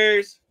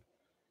 Spurs.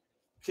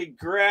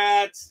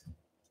 Congrats.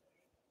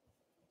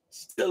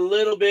 Just a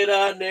little bit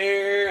on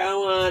there. I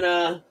want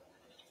a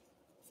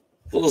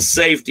little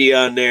safety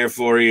on there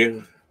for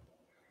you.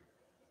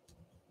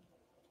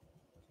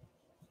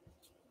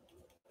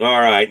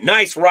 All right.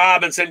 Nice,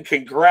 Robinson.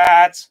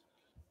 Congrats.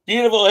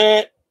 Beautiful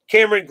hit.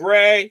 Cameron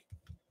Gray.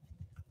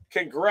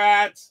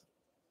 Congrats.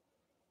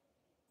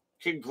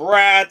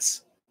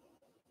 Congrats.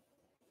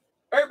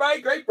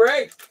 Everybody, great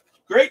break.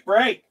 Great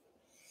break.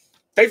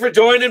 Thanks for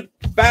joining,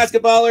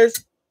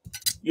 basketballers.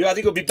 I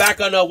think we'll be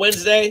back on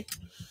Wednesday.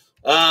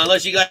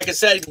 Unless you, like I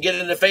said, you can get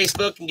into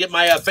Facebook and get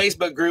my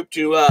Facebook group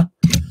to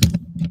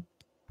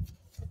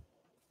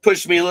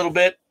push me a little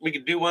bit. We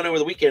could do one over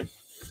the weekend.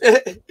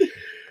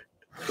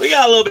 We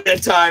got a little bit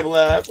of time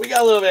left.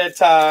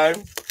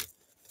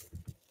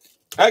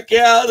 Heck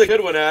yeah, that was a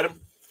good one, Adam.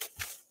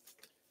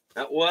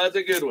 That was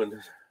a good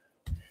one.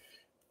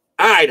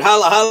 All right,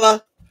 holla,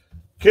 holla.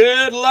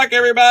 Good luck,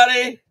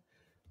 everybody.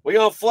 We're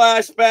going to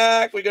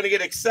flashback. We're going to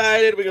get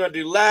excited. We're going to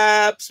do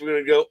laps. We're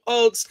going to go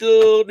old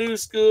school, new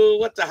school.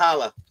 What the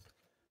holla?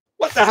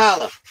 What the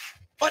holla?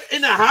 What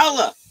in the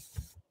holla?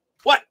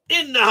 What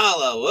in the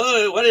holla?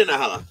 Whoa, what in the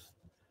holla?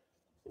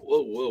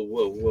 Whoa, whoa,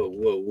 whoa, whoa,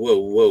 whoa, whoa,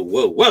 whoa,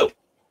 whoa, whoa.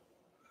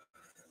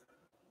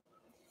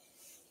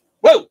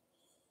 Whoa.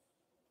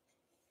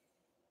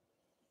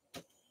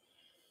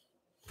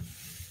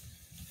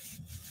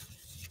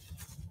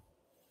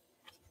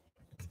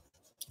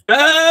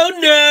 Oh,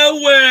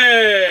 no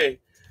way.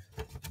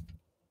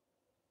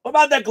 What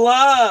about the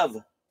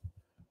glove?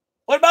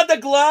 What about the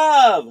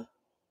glove?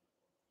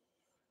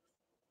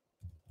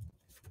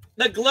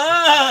 The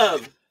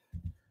glove.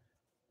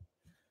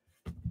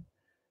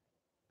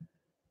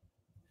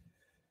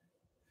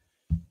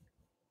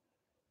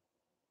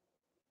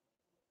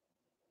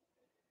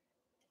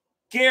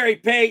 Gary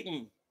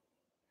Payton.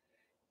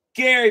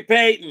 Gary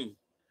Payton.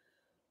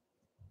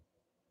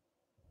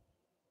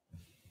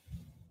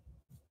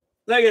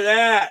 Look at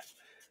that.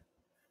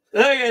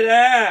 Look at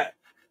that.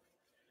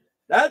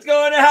 That's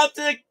going to help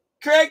to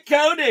Craig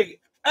Koenig,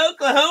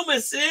 Oklahoma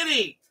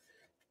City.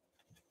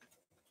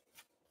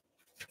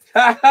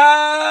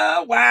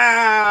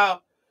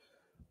 Wow.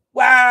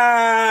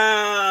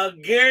 Wow.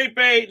 Gary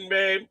Payton,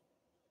 babe.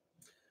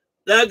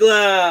 The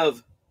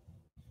glove.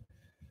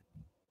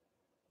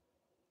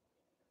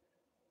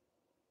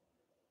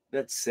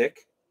 That's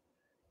sick.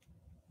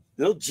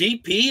 Little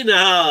GP in the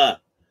holla.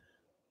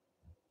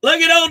 Look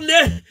at old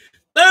Nick.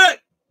 Look.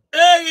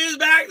 Look, he's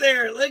back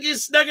there. Look,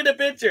 he's stuck in the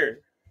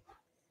picture.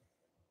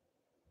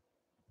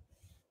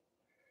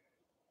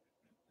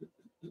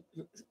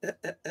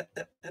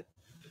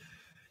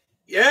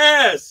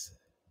 Yes.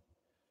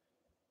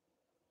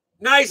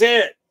 Nice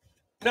hit.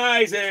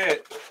 Nice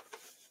hit.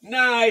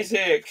 Nice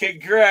hit.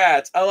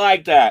 Congrats. I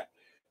like that.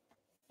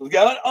 We're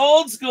going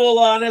old school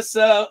on us.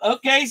 So,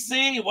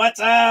 OKC, what's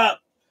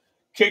up?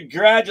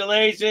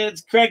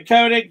 Congratulations, Craig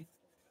Koenig.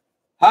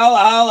 Holla,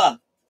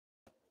 holla.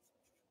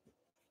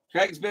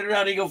 Craig's been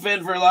around Eagle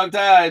Fin for a long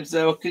time,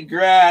 so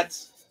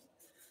congrats.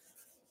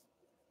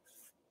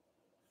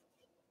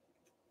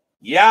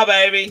 Yeah,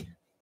 baby.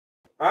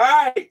 All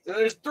right, so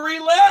there's 3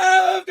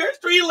 left. There's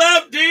 3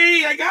 left,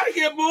 D. I got to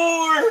get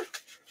more.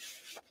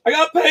 I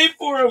got to pay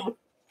for them.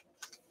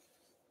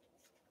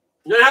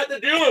 I'm going to have to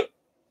do it.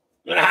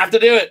 I'm going to have to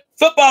do it.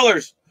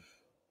 Footballers,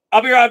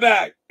 I'll be right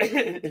back.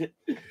 Hey,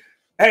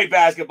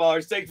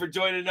 basketballers, thanks for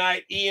joining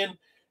tonight. Ian,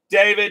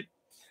 David,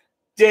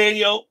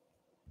 Daniel,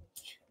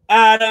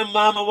 Adam,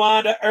 Mama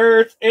Wanda,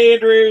 Earth,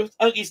 Andrew,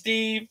 Unky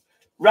Steve,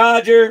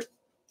 Roger.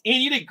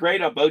 Ian, you did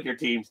great on both your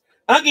teams.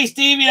 Unky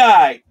Stevie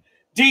I,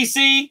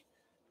 DC,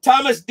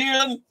 Thomas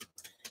Dearland,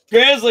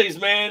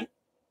 Grizzlies, man.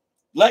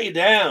 Let you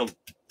down.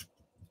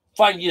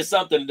 Find you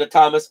something to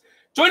Thomas.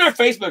 Join our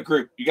Facebook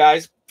group, you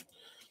guys.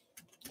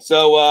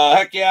 So,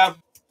 heck yeah.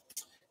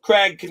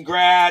 Craig,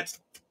 congrats.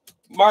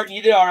 Martin,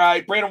 you did all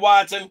right. Brandon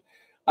Watson,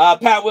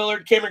 Pat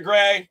Willard, Cameron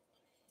Gray,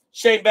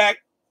 Shane Beck,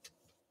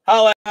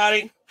 holla,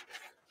 howdy.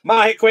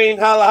 My Hit Queen,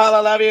 holla,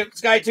 holla, love you.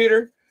 Sky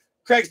Tudor,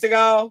 Craig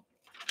Stegall,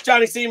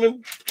 Johnny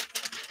Seaman.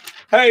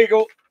 Hey,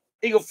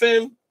 Eagle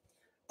Finn.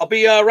 I'll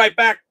be right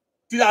back.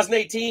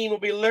 2018 will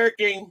be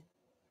lurking.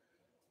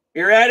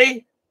 You ready?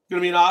 It's going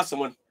to be an awesome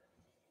one.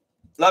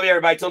 Love you,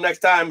 everybody. Till next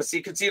time. Can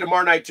see you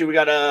tomorrow night, too. We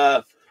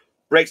got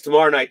breaks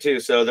tomorrow night, too,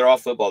 so they're all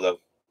football, though.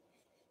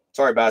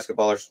 Sorry,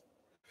 basketballers.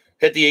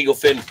 Hit the eagle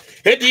fin.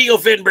 Hit the eagle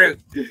fin break.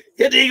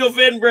 Hit the eagle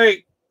fin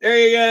break. There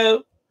you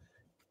go.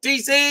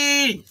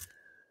 DC.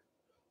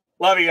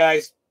 Love you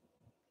guys.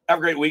 Have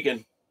a great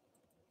weekend.